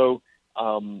 and so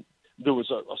there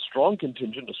was a strong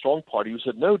contingent, a strong party who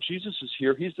said, no, Jesus is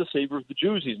here. He's the Savior of the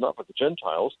Jews. He's not for the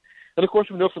Gentiles. And, of course,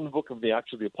 we know from the book of the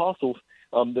Acts of the Apostles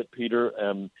that Peter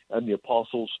and the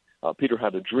apostles, Peter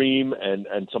had a dream,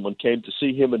 and someone came to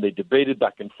see him, and they debated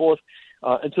back and forth.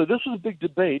 And so this was a big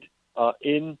debate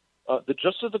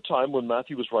just at the time when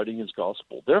Matthew was writing his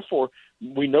gospel. Therefore,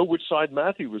 we know which side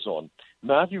Matthew was on.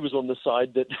 Matthew was on the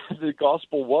side that the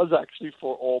gospel was actually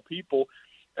for all people,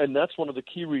 and that's one of the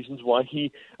key reasons why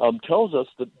he tells us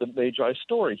the Magi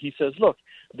story. He says, look,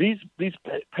 these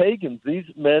pagans, these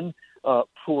men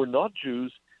who were not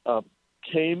Jews,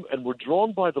 came and were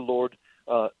drawn by the Lord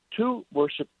to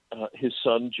worship his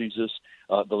son, Jesus,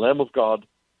 the Lamb of God,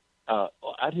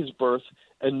 at his birth.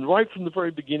 And right from the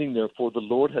very beginning, therefore, the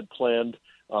Lord had planned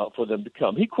for them to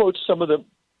come. He quotes some of the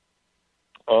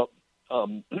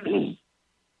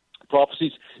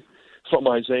prophecies from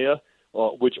Isaiah,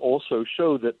 which also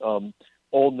show that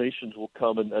all nations will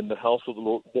come, and the house of the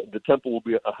Lord, the temple will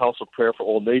be a house of prayer for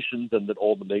all nations, and that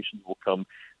all the nations will come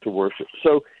to worship.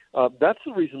 So that's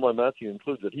the reason why Matthew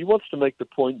includes it. He wants to make the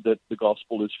point that the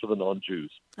gospel is for the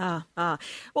non-Jews.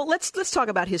 Well, let's talk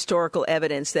about historical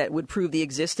evidence that would prove the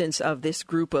existence of this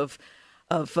group of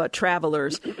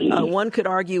travelers. One could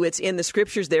argue it's in the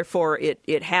scriptures, therefore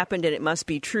it happened and it must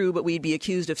be true, but we'd be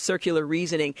accused of circular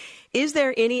reasoning. Is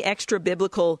there any extra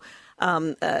biblical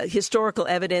historical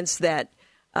evidence that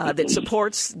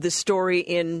supports the story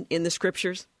in the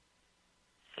scriptures?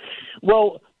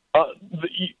 Well,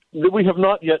 we have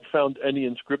not yet found any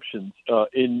inscriptions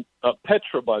in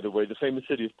Petra, by the way. The famous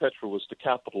city of Petra was the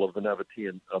capital of the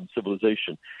Nabatean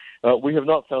civilization. We have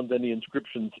not found any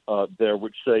inscriptions there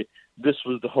which say this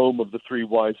was the home of the three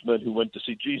wise men who went to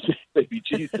see Jesus, baby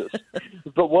Jesus.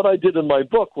 But what I did in my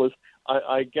book was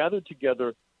I gathered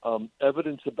together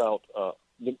evidence about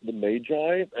the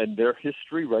Magi and their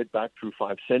history right back through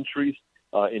 5 centuries.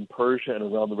 in Persia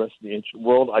and around the rest of the ancient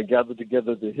world. I gathered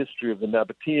together the history of the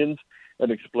Nabateans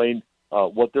and explained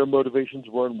what their motivations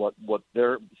were and what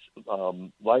their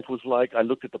life was like. I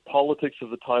looked at the politics of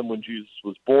the time when Jesus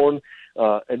was born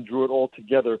and drew it all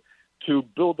together to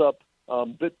build up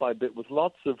bit by bit with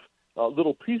lots of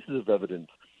little pieces of evidence.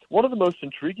 One of the most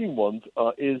intriguing ones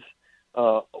is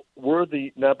were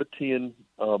the Nabatean,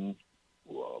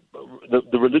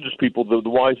 the religious people, the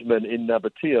wise men in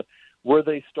Nabatea, were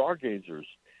they stargazers?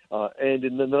 And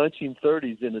in the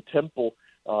 1930s, in a temple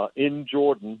in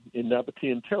Jordan, in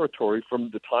Nabatean territory, from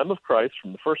the time of Christ,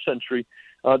 from the first century,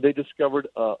 they discovered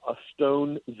a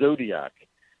stone zodiac,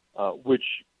 which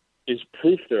is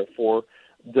proof, therefore,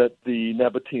 that the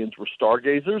Nabateans were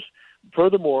stargazers.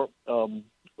 Furthermore,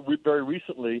 very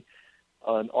recently,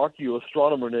 an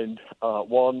archaeoastronomer named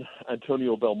Juan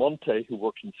Antonio Belmonte, who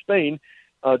works in Spain,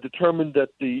 determined that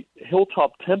the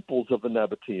hilltop temples of the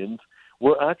Nabateans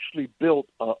were actually built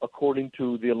according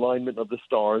to the alignment of the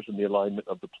stars and the alignment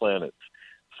of the planets.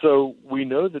 So we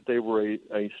know that they were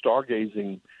a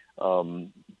stargazing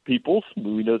people.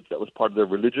 We know that was part of their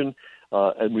religion,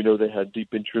 and we know they had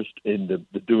deep interest in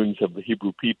the doings of the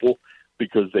Hebrew people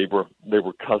because they were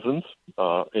cousins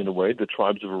in a way. The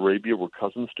tribes of Arabia were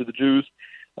cousins to the Jews,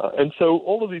 and so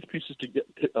all of these pieces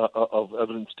of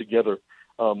evidence together,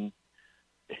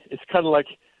 it's kind of like,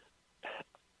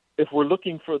 if we're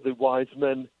looking for the wise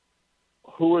men,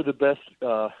 who are the best,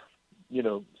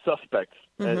 suspects,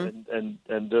 and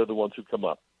they're the ones who come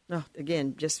up. Oh,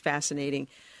 again, just fascinating.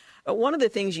 One of the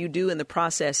things you do in the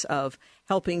process of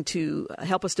helping to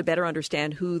help us to better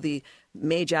understand who the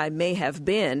Magi may have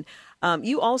been,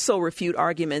 you also refute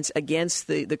arguments against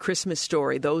the Christmas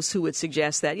story. Those who would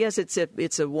suggest that, yes,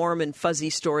 it's a warm and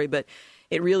fuzzy story, but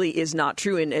it really is not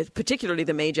true. And particularly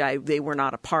the Magi, they were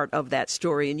not a part of that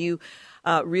story. And you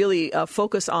really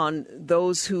focus on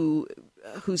those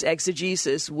whose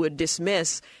exegesis would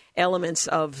dismiss elements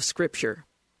of Scripture.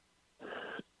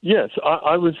 Yes,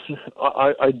 I did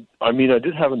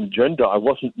have an agenda. I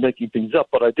wasn't making things up,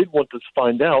 but I did want to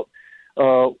find out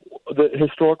the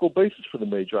historical basis for the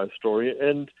Magi story,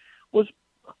 and was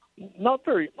not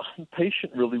very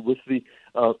patient, really, with the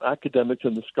academics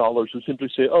and the scholars who simply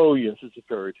say, oh, yes, it's a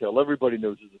fairy tale. Everybody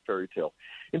knows it's a fairy tale.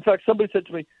 In fact, somebody said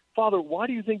to me, Father, why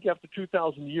do you think after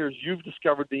 2,000 years you've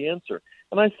discovered the answer?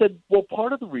 And I said, well,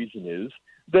 part of the reason is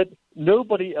that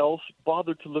nobody else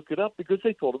bothered to look it up because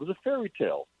they thought it was a fairy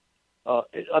tale.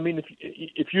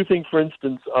 If you think, for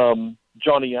instance,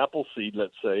 Johnny Appleseed,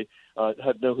 let's say,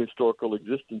 had no historical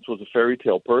existence, was a fairy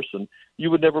tale person, you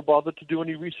would never bother to do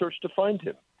any research to find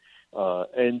him.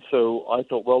 And so I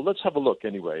thought, well, let's have a look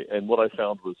anyway. And what I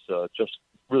found was just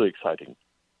really exciting.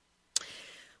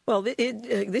 Well,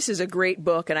 this is a great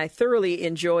book, and I thoroughly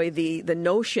enjoy the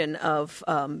notion of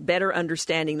better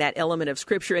understanding that element of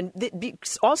Scripture, and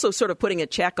also sort of putting a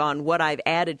check on what I've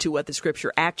added to what the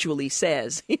Scripture actually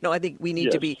says. I think we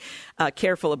need to be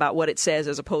careful about what it says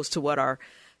as opposed to what our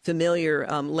familiar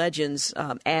legends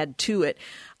add to it.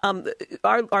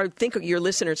 I think your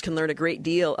listeners can learn a great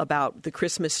deal about the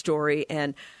Christmas story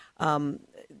and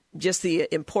just the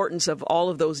importance of all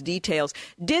of those details.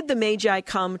 Did the Magi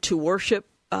come to worship?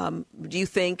 Do you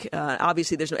think,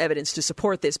 obviously there's no evidence to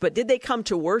support this, but did they come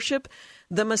to worship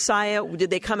the Messiah? Did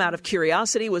they come out of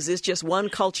curiosity? Was this just one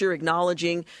culture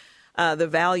acknowledging the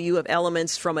value of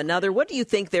elements from another? What do you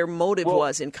think their motive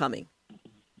was in coming?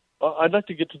 I'd like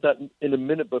to get to that in a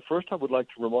minute, but first I would like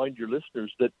to remind your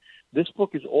listeners that this book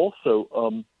is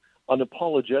also an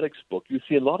apologetics book. You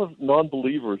see, a lot of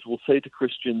non-believers will say to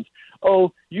Christians,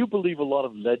 oh, you believe a lot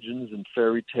of legends and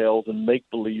fairy tales and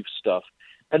make-believe stuff.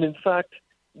 And in fact,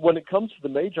 when it comes to the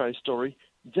Magi story,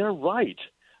 they're right.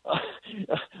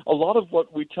 A lot of what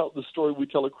the story we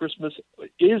tell at Christmas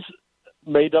is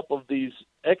made up of these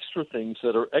extra things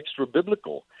that are extra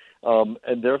biblical.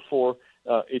 And therefore,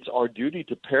 it's our duty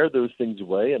to pare those things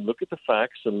away and look at the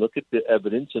facts and look at the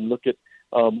evidence and look at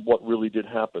what really did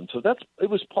happen. So it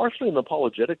was partially an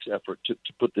apologetics effort to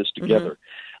put this together.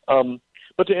 Mm-hmm.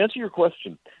 But to answer your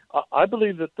question, I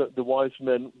believe that the wise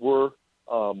men were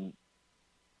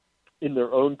in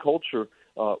their own culture,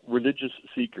 religious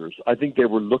seekers. I think they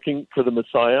were looking for the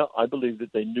Messiah. I believe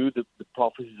that they knew the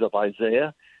prophecies of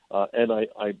Isaiah, and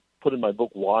I put in my book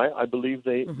why I believe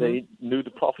they knew the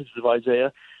prophecies of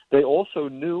Isaiah. They also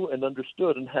knew and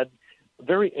understood and had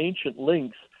very ancient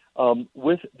links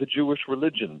with the Jewish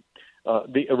religion.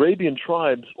 The Arabian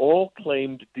tribes all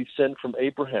claimed descent from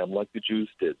Abraham like the Jews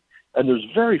did. And there's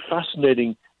very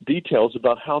fascinating details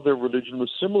about how their religion was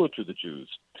similar to the Jews.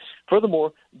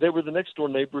 Furthermore, they were the next-door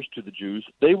neighbors to the Jews.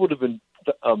 They would have been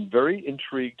very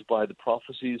intrigued by the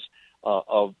prophecies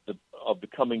of the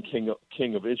coming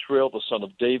king of Israel, the son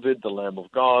of David, the Lamb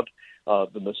of God,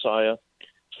 the Messiah.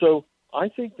 So I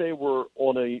think they were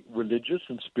on a religious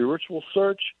and spiritual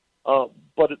search,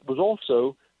 but it was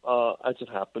also, as it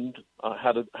happened,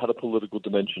 had a political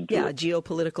dimension to it. Yeah,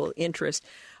 geopolitical interest.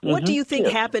 What do you think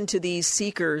happened to these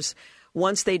seekers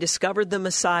once they discovered the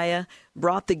Messiah,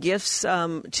 brought the gifts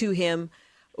to him?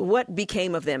 What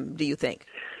became of them, do you think?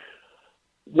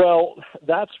 Well,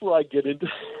 that's where I get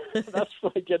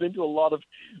into a lot of,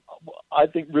 I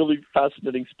think, really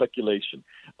fascinating speculation.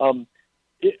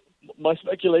 My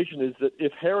speculation is that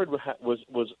if Herod was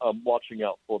watching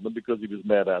out for them because he was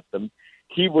mad at them,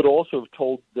 he would also have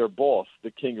told their boss,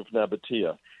 the king of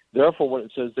Nabatea. Therefore, when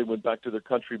it says they went back to their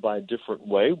country by a different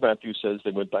way, Matthew says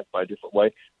they went back by a different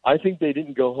way, I think they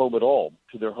didn't go home at all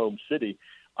to their home city.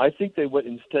 I think they went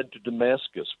instead to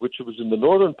Damascus, which was in the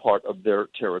northern part of their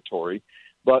territory,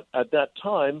 but at that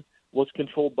time was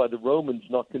controlled by the Romans,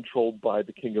 not controlled by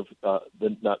the king of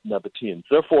the Nabateans.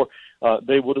 Therefore,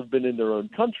 they would have been in their own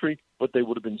country, but they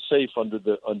would have been safe under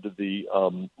the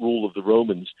rule of the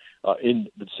Romans in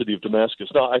the city of Damascus.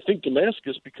 Now, I think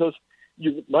Damascus, because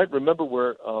you might remember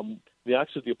where the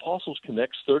Acts of the Apostles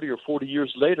connects 30 or 40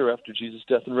 years later after Jesus'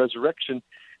 death and resurrection,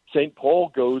 St.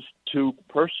 Paul goes to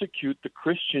persecute the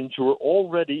Christians who are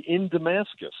already in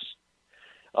Damascus.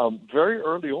 Very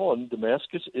early on,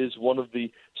 Damascus is one of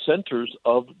the centers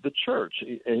of the church,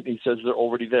 and he says they're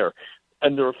already there.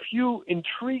 And there are a few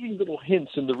intriguing little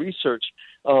hints in the research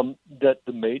that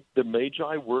the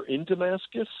Magi were in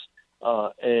Damascus,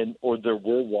 or there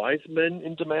were wise men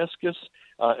in Damascus,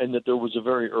 and that there was a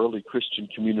very early Christian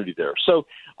community there. So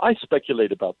I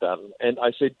speculate about that, and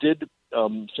I say, did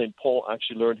St. Paul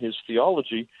actually learn his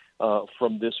theology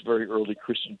from this very early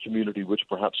Christian community, which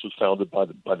perhaps was founded by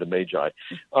the Magi?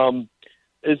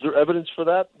 Is there evidence for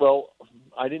that? Well,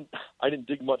 I didn't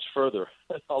dig much further.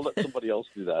 I'll let somebody else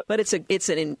do that. But it's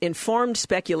an informed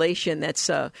speculation that's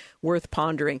worth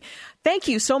pondering. Thank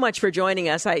you so much for joining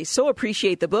us. I so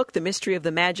appreciate the book, The Mystery of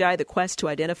the Magi, The Quest to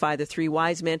Identify the Three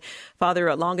Wise Men. Father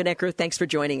Longenecker, thanks for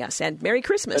joining us, and Merry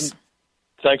Christmas. And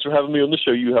thanks for having me on the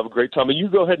show. You have a great time. And you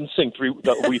go ahead and sing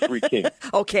We Three Kings.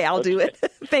 Okay, I'll do it.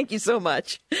 Thank you so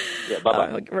much. Yeah,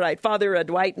 bye-bye. Right. Father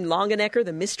Dwight Longenecker,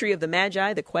 The Mystery of the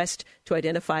Magi, The Quest to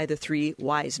Identify the Three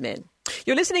Wise Men.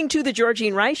 You're listening to The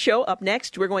Georgene Rice Show. Up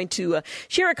next, we're going to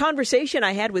share a conversation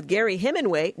I had with Gary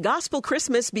Hemingway. Gospel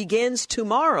Christmas begins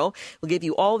tomorrow. We'll give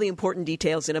you all the important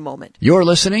details in a moment. You're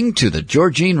listening to The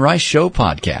Georgene Rice Show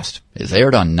podcast. It's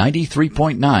aired on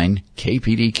 93.9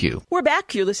 KPDQ. We're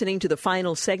back. You're listening to the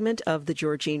final segment of The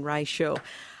Georgene Rice Show.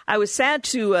 I was sad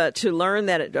to learn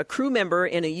that a crew member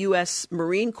in a U.S.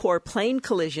 Marine Corps plane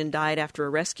collision died after a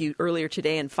rescue earlier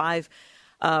today, and 5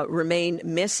 remain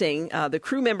missing. The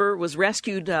crew member was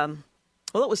rescued, it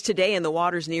was today in the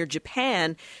waters near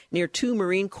Japan, near 2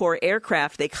 Marine Corps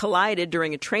aircraft. They collided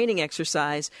during a training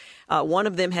exercise. One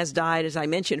of them has died. As I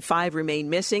mentioned, 5 remain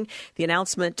missing. The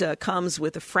announcement comes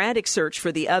with a frantic search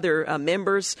for the other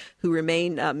members who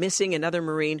remain missing. Another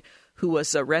Marine who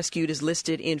was rescued is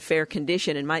listed in fair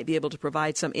condition and might be able to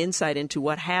provide some insight into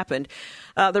what happened.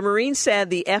 The Marines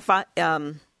said the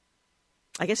FA-18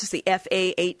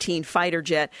 fighter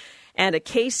jet and a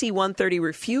KC-130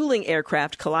 refueling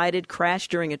aircraft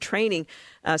crashed during a training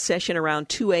session around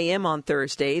 2 a.m. on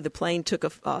Thursday. The plane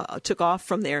took off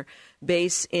from their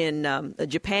base in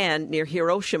Japan near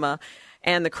Hiroshima,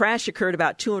 and the crash occurred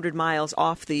about 200 miles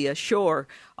off the shore,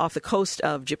 off the coast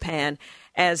of Japan.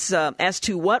 As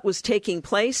to what was taking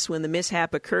place when the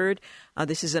mishap occurred,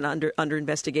 this is under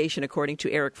investigation, according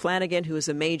to Eric Flanagan, who is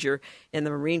a major in the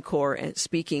Marine Corps, and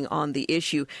speaking on the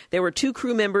issue. There were 2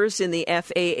 crew members in the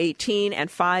FA-18 and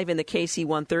 5 in the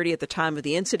KC-130 at the time of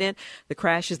the incident. The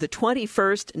crash is the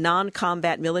 21st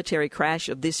non-combat military crash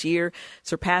of this year,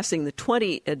 surpassing the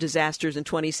 20 disasters in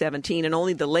 2017, and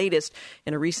only the latest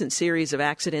in a recent series of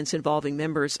accidents involving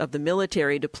members of the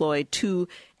military deployed to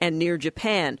and near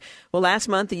Japan. Well, last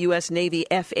month, the U.S. Navy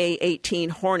FA-18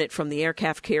 Hornet from the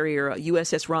aircraft carrier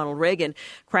USS Ronald Reagan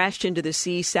crashed into the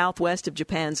sea southwest of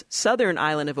Japan's southern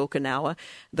island of Okinawa,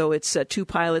 though its 2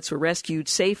 pilots were rescued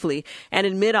safely. And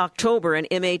in mid-October, an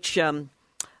MH-60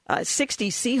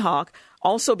 Seahawk,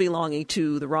 also belonging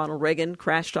to the Ronald Reagan,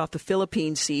 crashed off the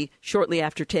Philippine Sea shortly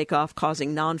after takeoff,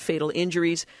 causing non-fatal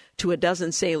injuries to a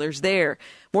dozen sailors there.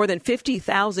 More than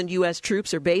 50,000 U.S.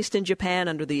 troops are based in Japan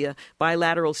under the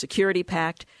Bilateral Security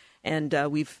Pact, and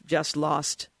we've just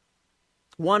lost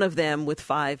one of them, with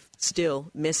 5 still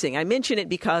missing. I mention it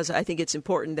because I think it's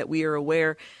important that we are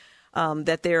aware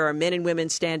that there are men and women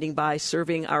standing by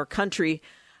serving our country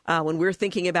when we're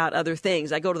thinking about other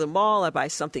things. I go to the mall, I buy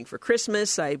something for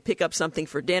Christmas, I pick up something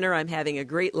for dinner, I'm having a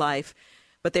great life.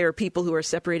 But there are people who are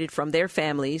separated from their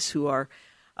families, who are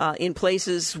in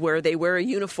places where they wear a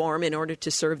uniform in order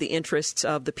to serve the interests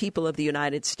of the people of the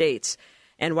United States.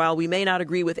 And while we may not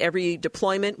agree with every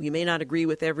deployment, we may not agree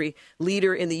with every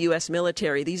leader in the U.S.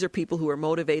 military, these are people who are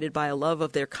motivated by a love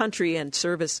of their country and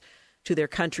service to their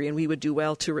country. And we would do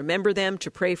well to remember them,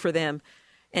 to pray for them,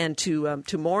 and to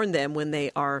mourn them when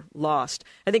they are lost.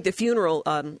 I think the funeral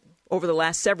over the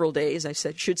last several days,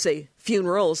 should say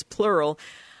funerals, plural,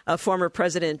 former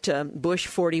President Bush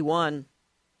 41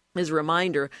 is a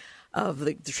reminder of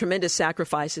the tremendous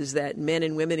sacrifices that men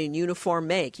and women in uniform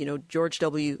make. You know, George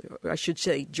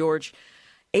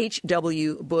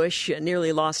H.W. Bush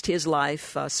nearly lost his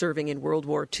life serving in World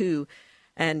War II,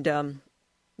 and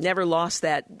never lost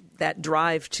that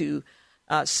drive to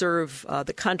serve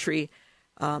the country.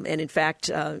 And in fact,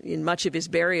 in much of his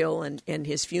burial and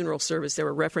his funeral service, there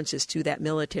were references to that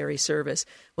military service.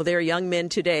 Well, there are young men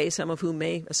today, some of whom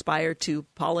may aspire to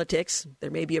politics.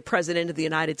 There may be a president of the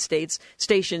United States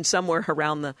stationed somewhere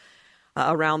around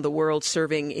the world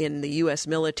serving in the U.S.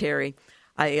 military.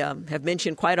 I have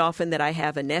mentioned quite often that I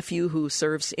have a nephew who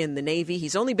serves in the Navy.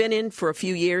 He's only been in for a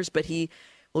few years, but he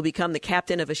will become the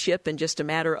captain of a ship in just a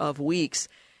matter of weeks.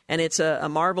 And it's a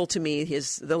marvel to me,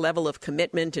 the level of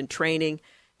commitment and training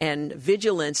and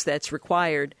vigilance that's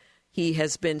required. He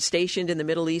has been stationed in the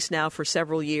Middle East now for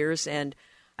several years, and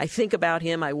I think about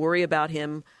him, I worry about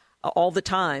him all the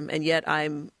time, and yet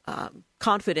I'm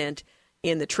confident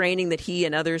in the training that he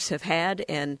and others have had,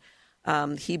 and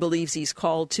he believes he's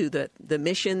called to the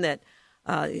mission that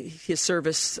his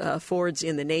service affords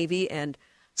in the Navy, and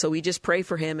so we just pray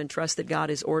for him and trust that God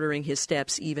is ordering his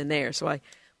steps even there. So I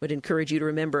would encourage you to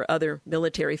remember other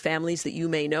military families that you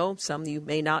may know, some you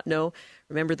may not know.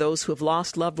 Remember those who have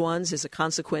lost loved ones as a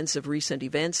consequence of recent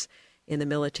events in the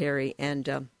military and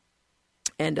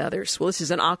others. Well, this is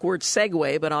an awkward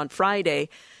segue, but on Friday,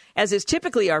 as is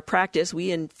typically our practice,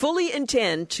 we fully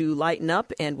intend to lighten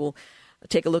up, and we'll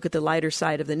take a look at the lighter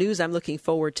side of the news. I'm looking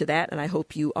forward to that, and I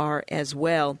hope you are as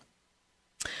well.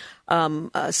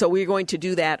 So we're going to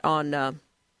do that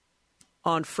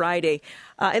on Friday.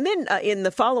 And then in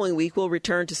the following week, we'll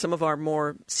return to some of our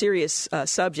more serious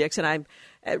subjects. And I'm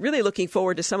really looking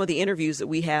forward to some of the interviews that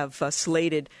we have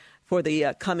slated for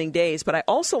the coming days. But I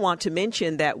also want to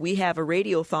mention that we have a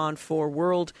radiothon for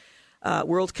World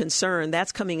Concern.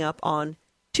 That's coming up on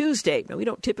Tuesday. Now, we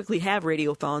don't typically have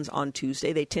radiothons on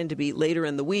Tuesday. They tend to be later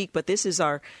in the week. But this is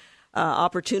our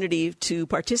opportunity to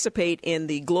participate in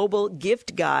the Global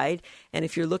Gift Guide. And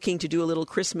if you're looking to do a little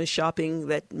Christmas shopping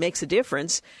that makes a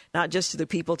difference, not just to the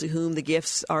people to whom the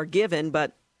gifts are given,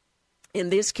 but in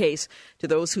this case, to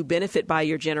those who benefit by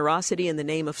your generosity in the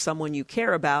name of someone you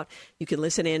care about, you can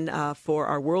listen in for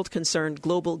our World Concerned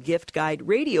Global Gift Guide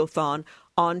Radiothon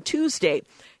on Tuesday.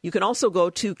 You can also go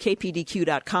to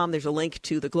kpdq.com. There's a link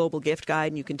to the Global Gift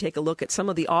Guide, and you can take a look at some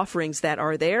of the offerings that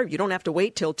are there. You don't have to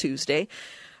wait till Tuesday.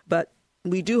 But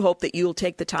we do hope that you'll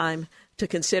take the time to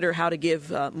consider how to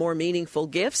give more meaningful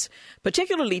gifts,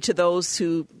 particularly to those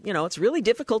who, it's really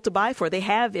difficult to buy for. They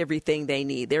have everything they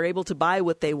need. They're able to buy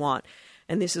what they want.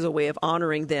 And this is a way of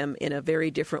honoring them in a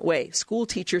very different way. School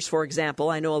teachers, for example,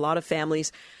 I know a lot of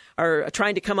families are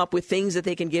trying to come up with things that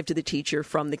they can give to the teacher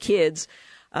from the kids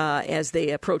as they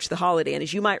approach the holiday. And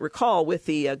as you might recall, with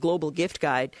the Global Gift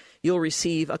Guide, you'll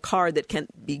receive a card that can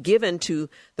be given to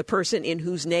the person in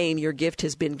whose name your gift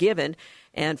has been given.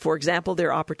 And, for example, there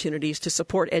are opportunities to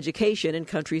support education in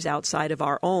countries outside of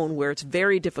our own where it's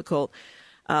very difficult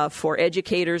for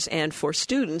educators and for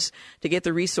students to get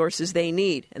the resources they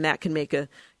need. And that can make a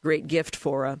great gift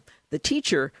for the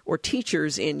teacher or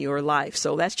teachers in your life.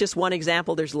 So that's just one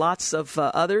example. There's lots of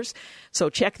others. So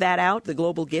check that out, the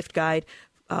Global Gift Guide,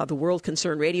 the World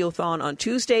Concern Radiothon on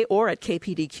Tuesday, or at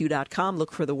kpdq.com.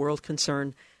 Look for the World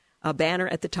Concern banner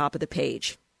at the top of the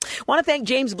page. I want to thank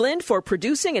James Blend for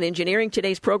producing and engineering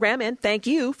today's program, and thank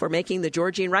you for making the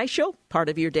Georgene Rice Show part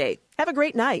of your day. Have a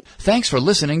great night. Thanks for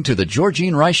listening to the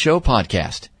Georgene Rice Show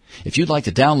podcast. If you'd like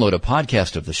to download a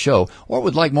podcast of the show or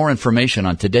would like more information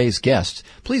on today's guests,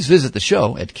 please visit the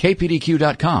show at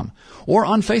kpdq.com or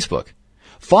on Facebook.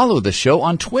 Follow the show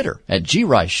on Twitter at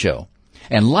GRiceShow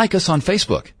and like us on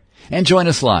Facebook. And join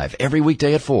us live every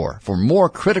weekday at 4 for more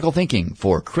critical thinking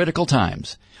for critical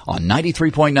times on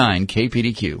 93.9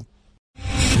 KPDQ.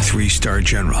 3-star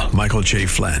General Michael J.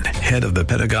 Flynn, head of the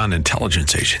Pentagon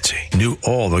Intelligence Agency, knew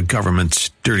all the government's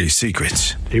dirty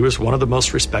secrets. He was one of the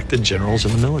most respected generals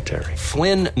in the military.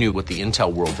 Flynn knew what the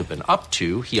intel world had been up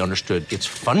to. He understood its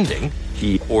funding.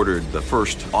 He ordered the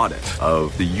first audit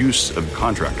of the use of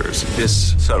contractors.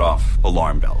 This set off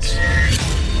alarm bells.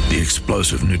 The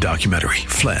explosive new documentary,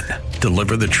 Flynn,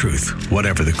 Deliver the Truth,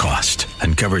 Whatever the Cost,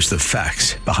 uncovers the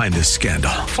facts behind this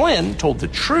scandal. Flynn told the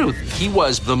truth. He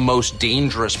was the most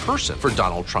dangerous person for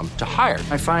Donald Trump to hire.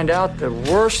 I find out the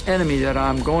worst enemy that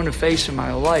I'm going to face in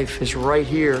my life is right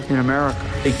here in America.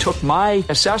 They took my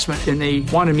assessment and they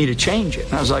wanted me to change it.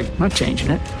 And I was like, I'm not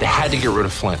changing it. They had to get rid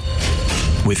of Flynn.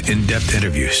 With in-depth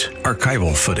interviews,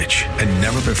 archival footage, and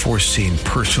never-before-seen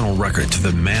personal records of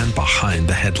the man behind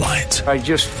the headlines. I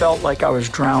just felt like I was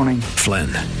drowning. Flynn,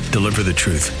 Deliver the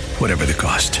Truth, Whatever the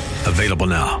Cost. Available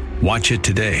now. Watch it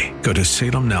today. Go to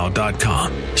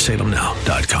salemnow.com.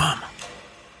 salemnow.com.